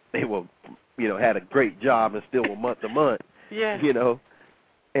fact that they were, had a great job and still were month to month. Yeah.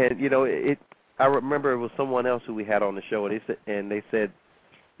 And I remember it was someone else who we had on the show, and they said,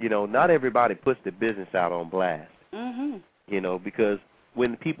 not everybody puts their business out on blast. Mm-hmm. Because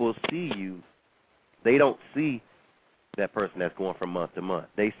when people see you, they don't see that person that's going from month to month.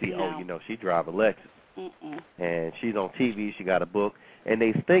 They see, she drives a Lexus. Mm-mm. And she's on TV, she got a book, and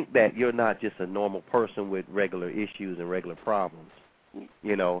they think that you're not just a normal person with regular issues and regular problems,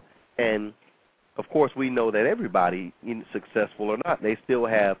 And, of course, we know that everybody, successful or not, they still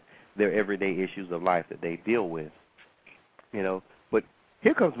have their everyday issues of life that they deal with, But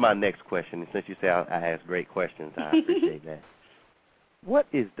here comes my next question, and since you say I ask great questions, I appreciate that. What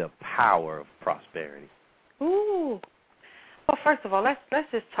is the power of prosperity? Ooh. Well, first of all, let's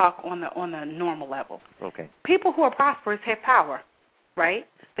just talk on the normal level. Okay. People who are prosperous have power, right?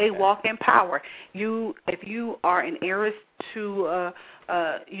 They walk in power. If you are an heiress to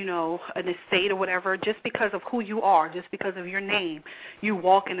an estate or whatever, just because of who you are, just because of your name, you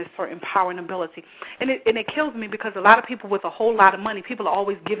walk in a certain power and ability. And it kills me, because a lot of people with a whole lot of money, people are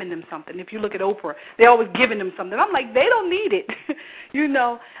always giving them something. If you look at Oprah, they're always giving them something. I'm like, they don't need it.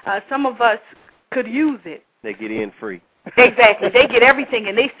 Some of us could use it. They get in free. Exactly. They get everything,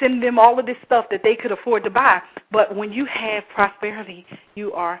 and they send them all of this stuff that they could afford to buy. But when you have prosperity,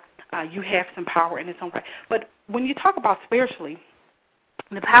 you have some power in its own right. But when you talk about spiritually,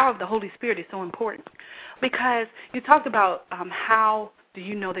 the power of the Holy Spirit is so important, because you talked about how do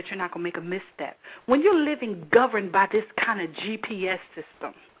you know that you're not going to make a misstep. When you're living governed by this kind of GPS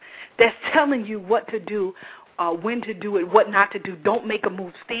system that's telling you what to do, when to do it, what not to do. Don't make a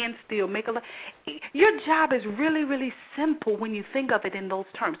move. Stand still. Your job is really, really simple when you think of it in those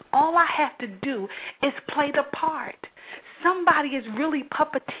terms. All I have to do is play the part. Somebody is really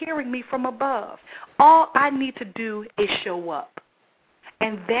puppeteering me from above. All I need to do is show up.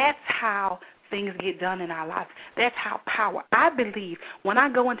 And that's how things get done in our lives. That's how power. I believe when I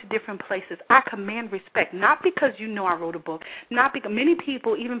go into different places, I command respect, not because I wrote a book, not because many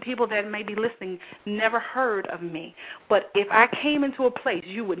people, even people that may be listening, never heard of me. But if I came into a place,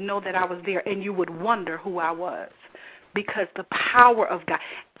 you would know that I was there, and you would wonder who I was, because the power of God.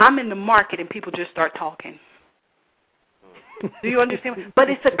 I'm in the market, and people just start talking. Do you understand?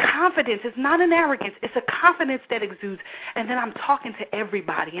 But it's a confidence. It's not an arrogance. It's a confidence that exudes. And then I'm talking to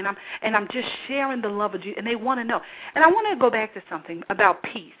everybody, and I'm just sharing the love of Jesus, and they want to know. And I want to go back to something about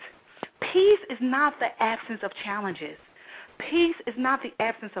peace. Peace is not the absence of challenges. Peace is not the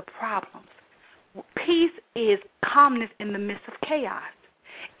absence of problems. Peace is calmness in the midst of chaos.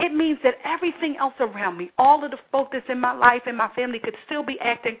 It means that everything else around me, all of the folk that's in my life and my family could still be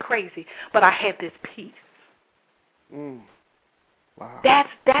acting crazy, but I have this peace. Wow.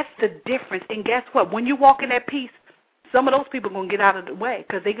 That's the difference. And guess what? When you walk in that peace, some of those people are going to get out of the way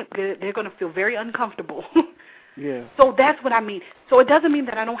because they're going to feel very uncomfortable. Yeah. So that's what I mean. So it doesn't mean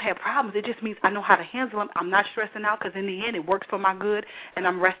that I don't have problems. It just means I know how to handle them. I'm not stressing out because in the end it works for my good, and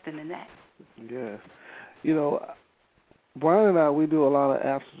I'm resting in that. Yes. Brian and I, we do a lot of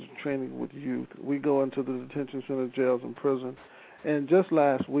absence training with youth. We go into the detention center, jails, and prison. And just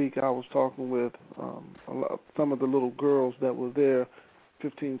last week, I was talking with some of the little girls that were there,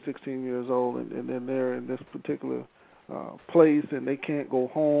 15, 16 years old, and then they're in this particular place, and they can't go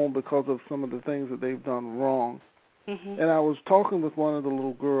home because of some of the things that they've done wrong. Mm-hmm. And I was talking with one of the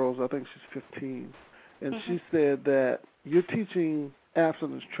little girls, I think she's 15, and she said that you're teaching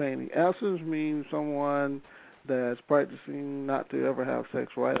abstinence training. Abstinence means someone that's practicing not to ever have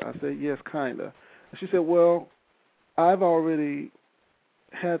sex, right? I said, yes, kind of. And she said, well, I've already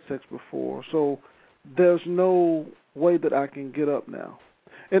had sex before, so there's no way that I can get up now.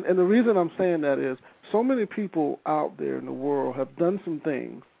 And the reason I'm saying that is so many people out there in the world have done some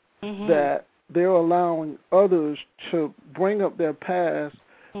things that they're allowing others to bring up their past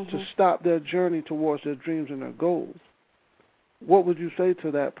to stop their journey towards their dreams and their goals. What would you say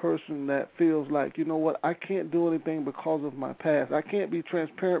to that person that feels like, you know what, I can't do anything because of my past. I can't be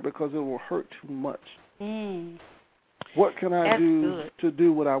transparent because it will hurt too much. What can I do to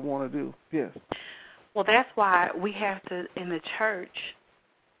do what I want to do? Yes. Well, that's why we have to, in the church,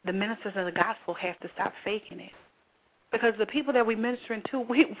 the ministers of the gospel have to stop faking it. Because the people that we're ministering to,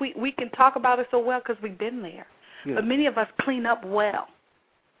 we can talk about it so well because we've been there. Yes. But many of us clean up well.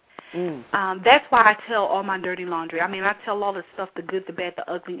 That's why I tell all my dirty laundry. I mean, I tell all the stuff, the good, the bad,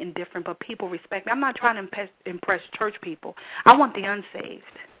 the ugly, indifferent, but people respect me. I'm not trying to impress church people. I want the unsaved.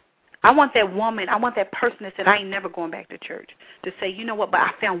 I want that woman, I want that person that said, I ain't never going back to church, to say, you know what, but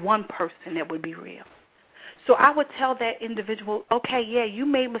I found one person that would be real. So I would tell that individual, okay, yeah, you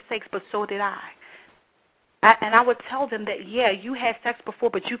made mistakes, but so did I. And I would tell them that, yeah, you had sex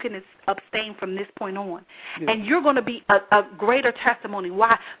before, but you can abstain from this point on. Yeah. And you're going to be a greater testimony.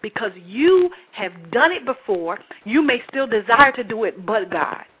 Why? Because you have done it before. You may still desire to do it, but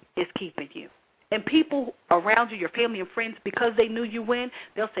God is keeping you. And people around you, your family and friends, because they knew you when,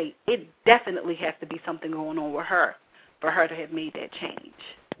 they'll say, it definitely has to be something going on with her for her to have made that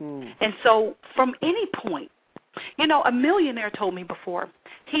change. And so from any point, a millionaire told me before,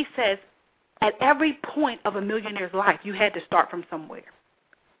 he says, at every point of a millionaire's life, you had to start from somewhere.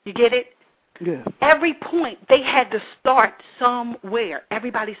 You get it? Yes. Every point, they had to start somewhere.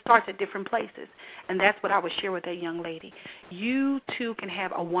 Everybody starts at different places. And that's what I would share with that young lady. You, too, can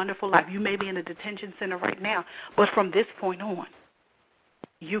have a wonderful life. You may be in a detention center right now, but from this point on,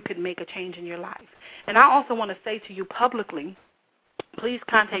 you could make a change in your life. And I also want to say to you publicly, please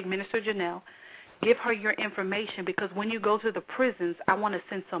contact Minister Janelle. Give her your information, because when you go to the prisons, I want to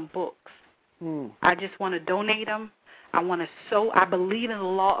send some books. I just want to donate them. I want to sow. I believe in the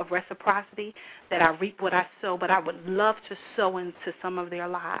law of reciprocity, that I reap what I sow, but I would love to sow into some of their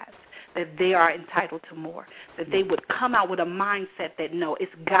lives, that they are entitled to more, that they would come out with a mindset that, no,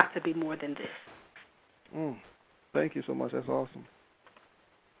 it's got to be more than this. Thank you so much. That's awesome.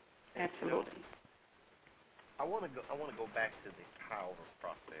 Absolutely. I want to go back to the power of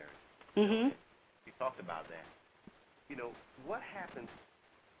prosperity. You talked about that. What happens?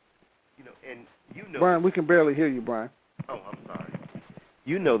 And Brian, we can barely hear you, Brian. Oh, I'm sorry.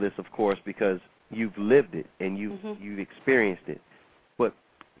 You know this, of course, because you've lived it and you've experienced it. But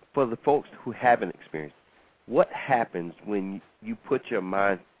for the folks who haven't experienced it, what happens when you put your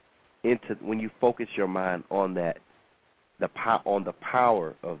mind when you focus your mind on that, on the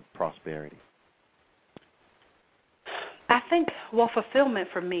power of prosperity? I think, fulfillment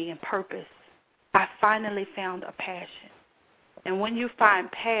for me and purpose. I finally found a passion. And when you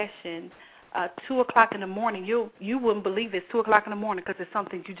find passion, 2 o'clock in the morning, you wouldn't believe it's 2 o'clock in the morning because it's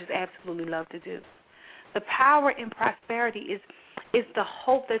something you just absolutely love to do. The power in prosperity is the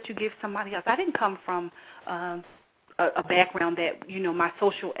hope that you give somebody else. I didn't come from a background that, my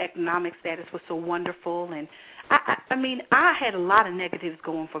social economic status was so wonderful. And I had a lot of negatives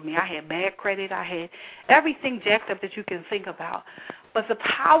going for me. I had bad credit. I had everything jacked up that you can think about. But the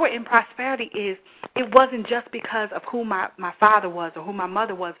power in prosperity is, it wasn't just because of who my father was or who my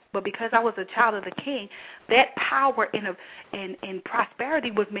mother was, but because I was a child of the King, that power in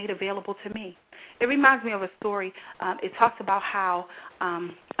prosperity was made available to me. It reminds me of a story. It talks about how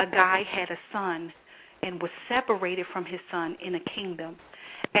a guy had a son and was separated from his son in a kingdom.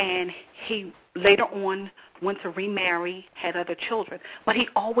 And he later on went to remarry, had other children. But he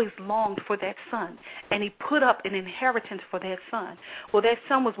always longed for that son, and he put up an inheritance for that son. Well, that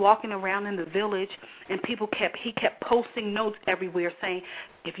son was walking around in the village, and he kept posting notes everywhere saying,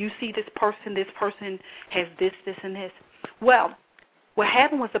 if you see this person has this, this, and this. Well, what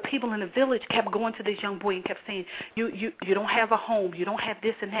happened was the people in the village kept going to this young boy and kept saying, you don't have a home, you don't have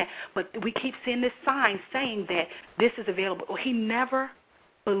this and that, but we keep seeing this sign saying that this is available. Well, he never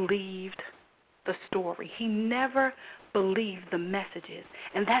believed the story. He never believed the messages.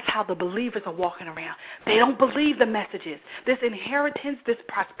 And that's how the believers are walking around. They don't believe the messages. This inheritance, this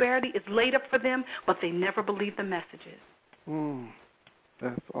prosperity is laid up for them, but they never believe the messages.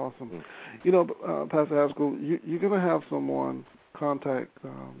 That's awesome. Pastor Haskell, you're going to have someone contact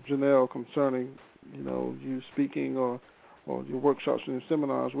Janelle concerning, you speaking or your workshops and your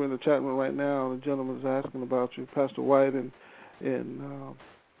seminars. We're in the chat room right now. The gentleman is asking about you, Pastor White, and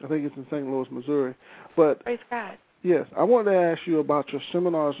I think it's in St. Louis, Missouri. But praise God. Yes, I wanted to ask you about your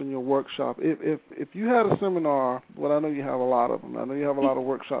seminars and your workshop. If you had a seminar, well, I know you have a lot of them. I know you have a lot of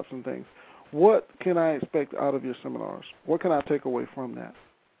workshops and things. What can I expect out of your seminars? What can I take away from that?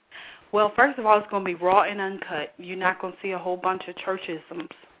 Well, first of all, it's going to be raw and uncut. You're not going to see a whole bunch of churchisms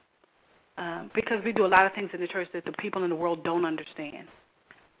because we do a lot of things in the church that the people in the world don't understand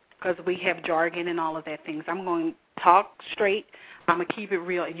because we have jargon and all of that things. I'm going to talk straight. I'm going to keep it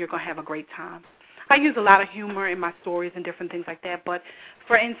real, and you're going to have a great time. I use a lot of humor in my stories and different things like that. But,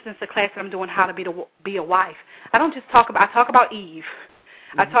 for instance, the class that I'm doing, How to Be a Wife, I don't just talk about – I talk about Eve.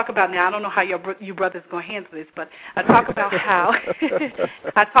 I talk about, now I don't know how you brothers going to handle this, but I talk about how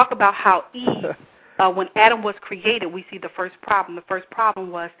Eve, when Adam was created, we see the first problem. The first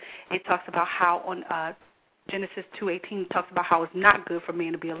problem was, it talks about how on Genesis 2:18 talks about how it's not good for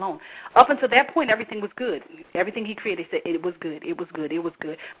man to be alone. Up until that point, everything was good. Everything he created said it was good, it was good, it was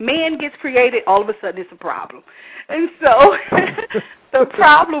good. Man gets created, all of a sudden it's a problem. And so the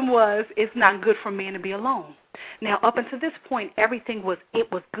problem was it's not good for man to be alone. Now, up until this point, everything was,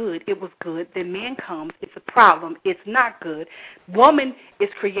 it was good, it was good. Then man comes, it's a problem, it's not good. Woman is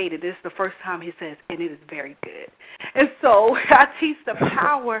created. This is the first time he says, and it is very good. And so I teach the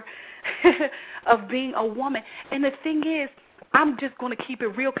power of being a woman. And the thing is, I'm just going to keep it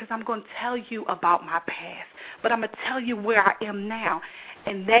real because I'm going to tell you about my past. But I'm going to tell you where I am now,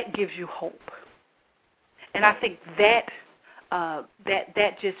 and that gives you hope. And I think that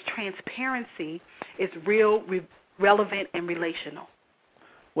just transparency is real, relevant, and relational.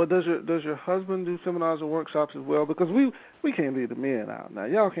 Well, does your husband do seminars and workshops as well? Because we can't leave the men out now.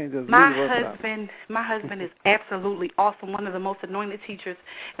 Y'all can't just leave us out. My husband is absolutely awesome, one of the most anointed teachers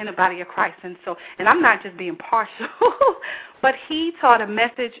in the body of Christ. And I'm not just being partial, but he taught a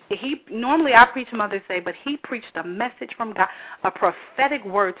message. Normally I preach Mother's Day, but he preached a message from God, a prophetic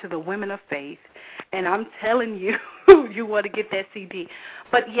word to the women of faith. And I'm telling you, you want to get that CD.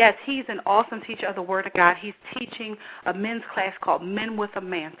 But, yes, he's an awesome teacher of the Word of God. He's teaching a men's class called Men with a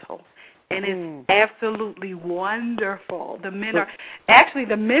Mantle. And it's absolutely wonderful. The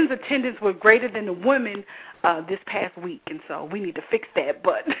men's attendance was greater than the women this past week. And so we need to fix that.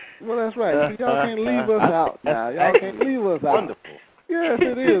 But well, that's right. Y'all can't leave us out now. Y'all can't leave us out. Wonderful. Yes,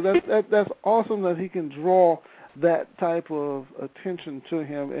 it is. That's awesome that he can draw that type of attention to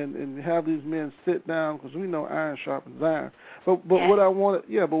him and have these men sit down, because we know iron sharpens iron. But what I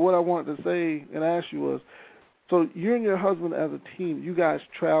wanted to say and ask you was, so you and your husband as a team, you guys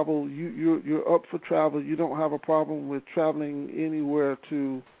travel. You're up for travel. You don't have a problem with traveling anywhere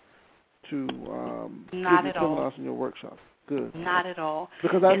to not at all. Seminars in your workshop. Good. Not at all.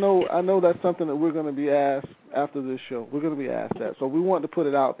 Because I know that's something that we're going to be asked after this show. We're going to be asked that. So we want to put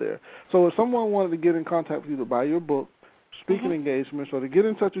it out there. So if someone wanted to get in contact with you to buy your book, speaking engagements, or to get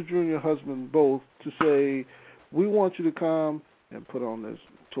in touch with you and your husband both to say, we want you to come and put on this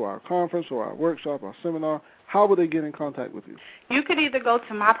to our conference or our workshop, our seminar, how would they get in contact with you? You could either go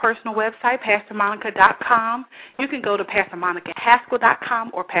to my personal website, PastorMonica.com. You can go to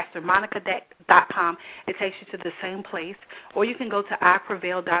PastorMonicaHaskell.com or PastorMonica.com. It takes you to the same place. Or you can go to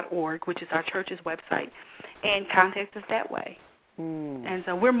iprevail.org, which is our church's website, and contact us that way. And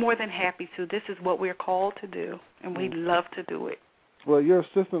so we're more than happy to. This is what we're called to do, and we love to do it. Well, your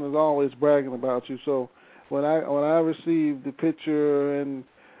assistant is always bragging about you. So when I received the picture and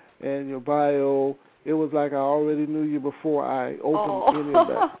your bio, it was like I already knew you before I opened any of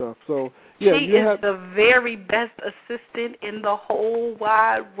that stuff. So yeah, she is the very best assistant in the whole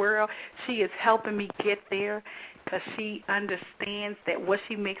wide world. She is helping me get there, because she understands that what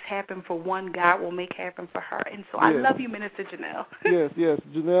she makes happen for one, God will make happen for her. And so I love you, Minister Janelle. Yes.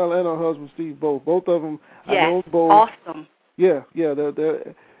 Janelle and her husband, Steve, both of them. Yes, I know both. awesome. Yeah,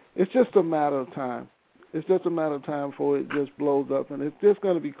 it's just a matter of time. It's just a matter of time before it just blows up, and it's just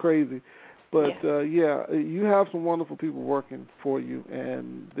going to be crazy. But, you have some wonderful people working for you,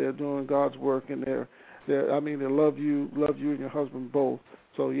 and they're doing God's work, and they love you and your husband both.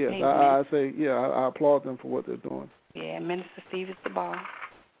 So, yes, I say, I applaud them for what they're doing. Yeah, Minister Steve is the boss.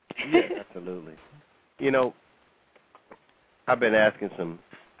 Yeah, absolutely. You know, I've been asking some,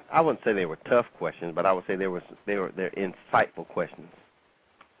 I wouldn't say they were tough questions, but I would say they're insightful questions.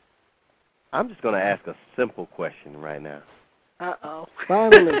 I'm just going to ask a simple question right now. Uh-oh.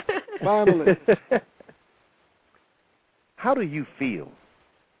 Finally. How do you feel?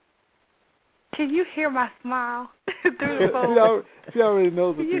 Can you hear my smile through the phone? She already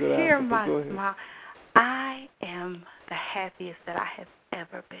knows what you're going to You hear answer, my so go ahead. smile. I am the happiest that I have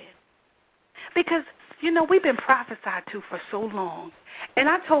ever been. Because, we've been prophesied to for so long. And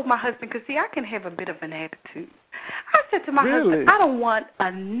I told my husband, because, I can have a bit of an attitude. I said to my husband, I don't want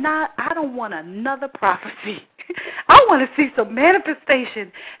another prophecy. I want to see some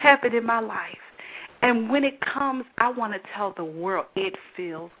manifestation happen in my life. And when it comes, I want to tell the world it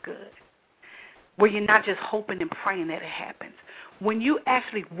feels good. Where you're not just hoping and praying that it happens. When you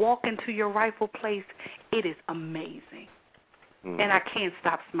actually walk into your rightful place, it is amazing. And I can't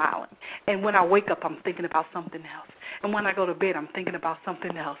stop smiling. And when I wake up, I'm thinking about something else. And when I go to bed, I'm thinking about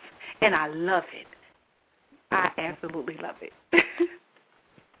something else. And I love it. I absolutely love it.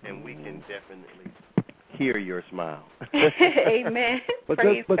 And we can definitely hear your smile. Amen.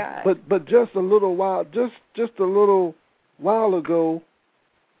 Praise God. But just a little while, just a little while ago,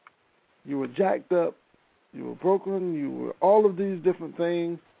 you were jacked up, you were broken, you were all of these different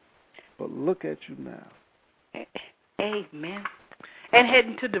things. But look at you now. Amen. And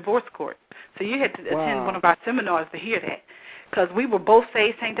heading to divorce court. So you had to attend one of our seminars to hear that. Because we were both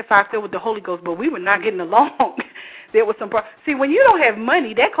saved, sanctified, filled with the Holy Ghost, but we were not getting along. There was some problems. See, when you don't have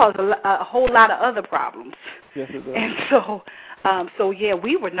money, that causes a whole lot of other problems. Yes, it does. And so,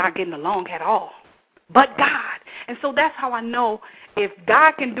 we were not getting along at all. But God. And so that's how I know if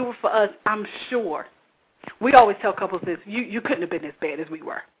God can do it for us, I'm sure. We always tell couples this, you couldn't have been as bad as we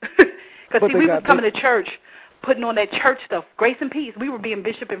were. Because, we were coming to church, putting on that church stuff, grace and peace. We were being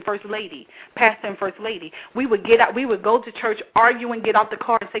bishop and first lady, pastor and first lady. We would get out, we would go to church, argue and get out the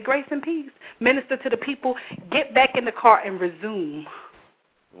car and say grace and peace, minister to the people, get back in the car and resume.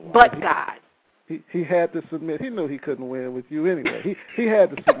 But God. He had to submit. He knew he couldn't win with you anyway. He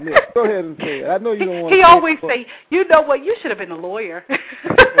had to submit. Go ahead and say it. I know you don't want to. He always say, you know what, you should have been a lawyer.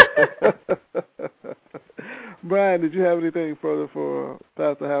 Brian, did you have anything further for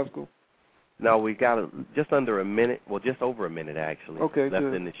Pastor Haskell? No, we got just under a minute, just over a minute actually, left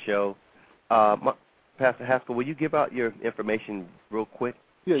in the show. Pastor Haskell, will you give out your information real quick?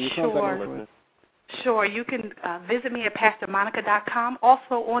 Yeah, your contact information. Sure, you can visit me at PastorMonica.com,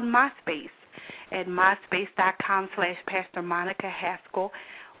 also on MySpace at myspace.com/Pastor Monica Haskell,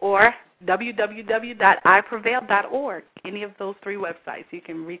 or www.iprevail.org. Any of those three websites, you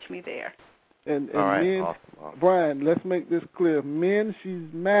can reach me there. And all right, men, awesome. Brian, let's make this clear. Men, she's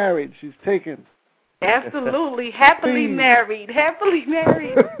married. She's taken. Absolutely. Happily married.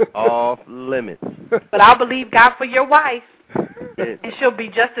 Off limits. But I believe God for your wife. And she'll be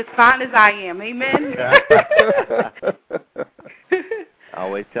just as fine as I am. Amen? I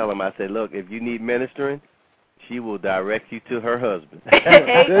always tell them, I say, look, if you need ministering, she will direct you to her husband.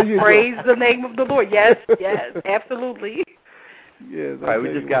 Praise the name of the Lord. Yes, absolutely. Yes, all right,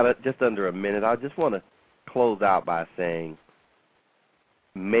 we just got just under a minute. I just want to close out by saying,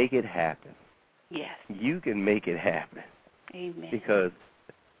 make it happen. Yes. You can make it happen. Amen. Because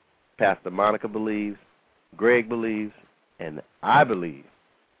Pastor Monica believes, Greg believes, and I believe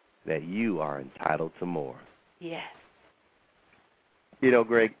that you are entitled to more. Yes. You know,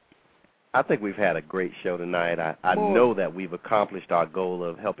 Greg, I think we've had a great show tonight. I know that we've accomplished our goal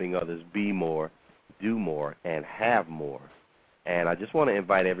of helping others be more, do more, and have more. And I just want to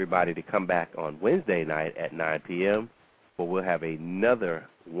invite everybody to come back on Wednesday night at 9 p.m., where we'll have another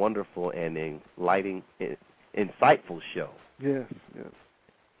wonderful and insightful show. Yes, yes.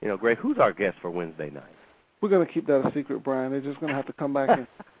 You know, Greg, who's our guest for Wednesday night? We're going to keep that a secret, Brian. They're just going to have to come back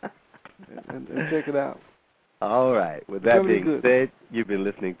and check it out. All right. With that being said, you've been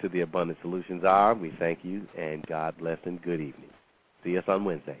listening to the Abundant Solutions Hour. We thank you, and God bless, and good evening. See us on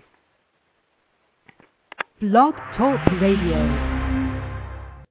Wednesday. Blog Talk Radio.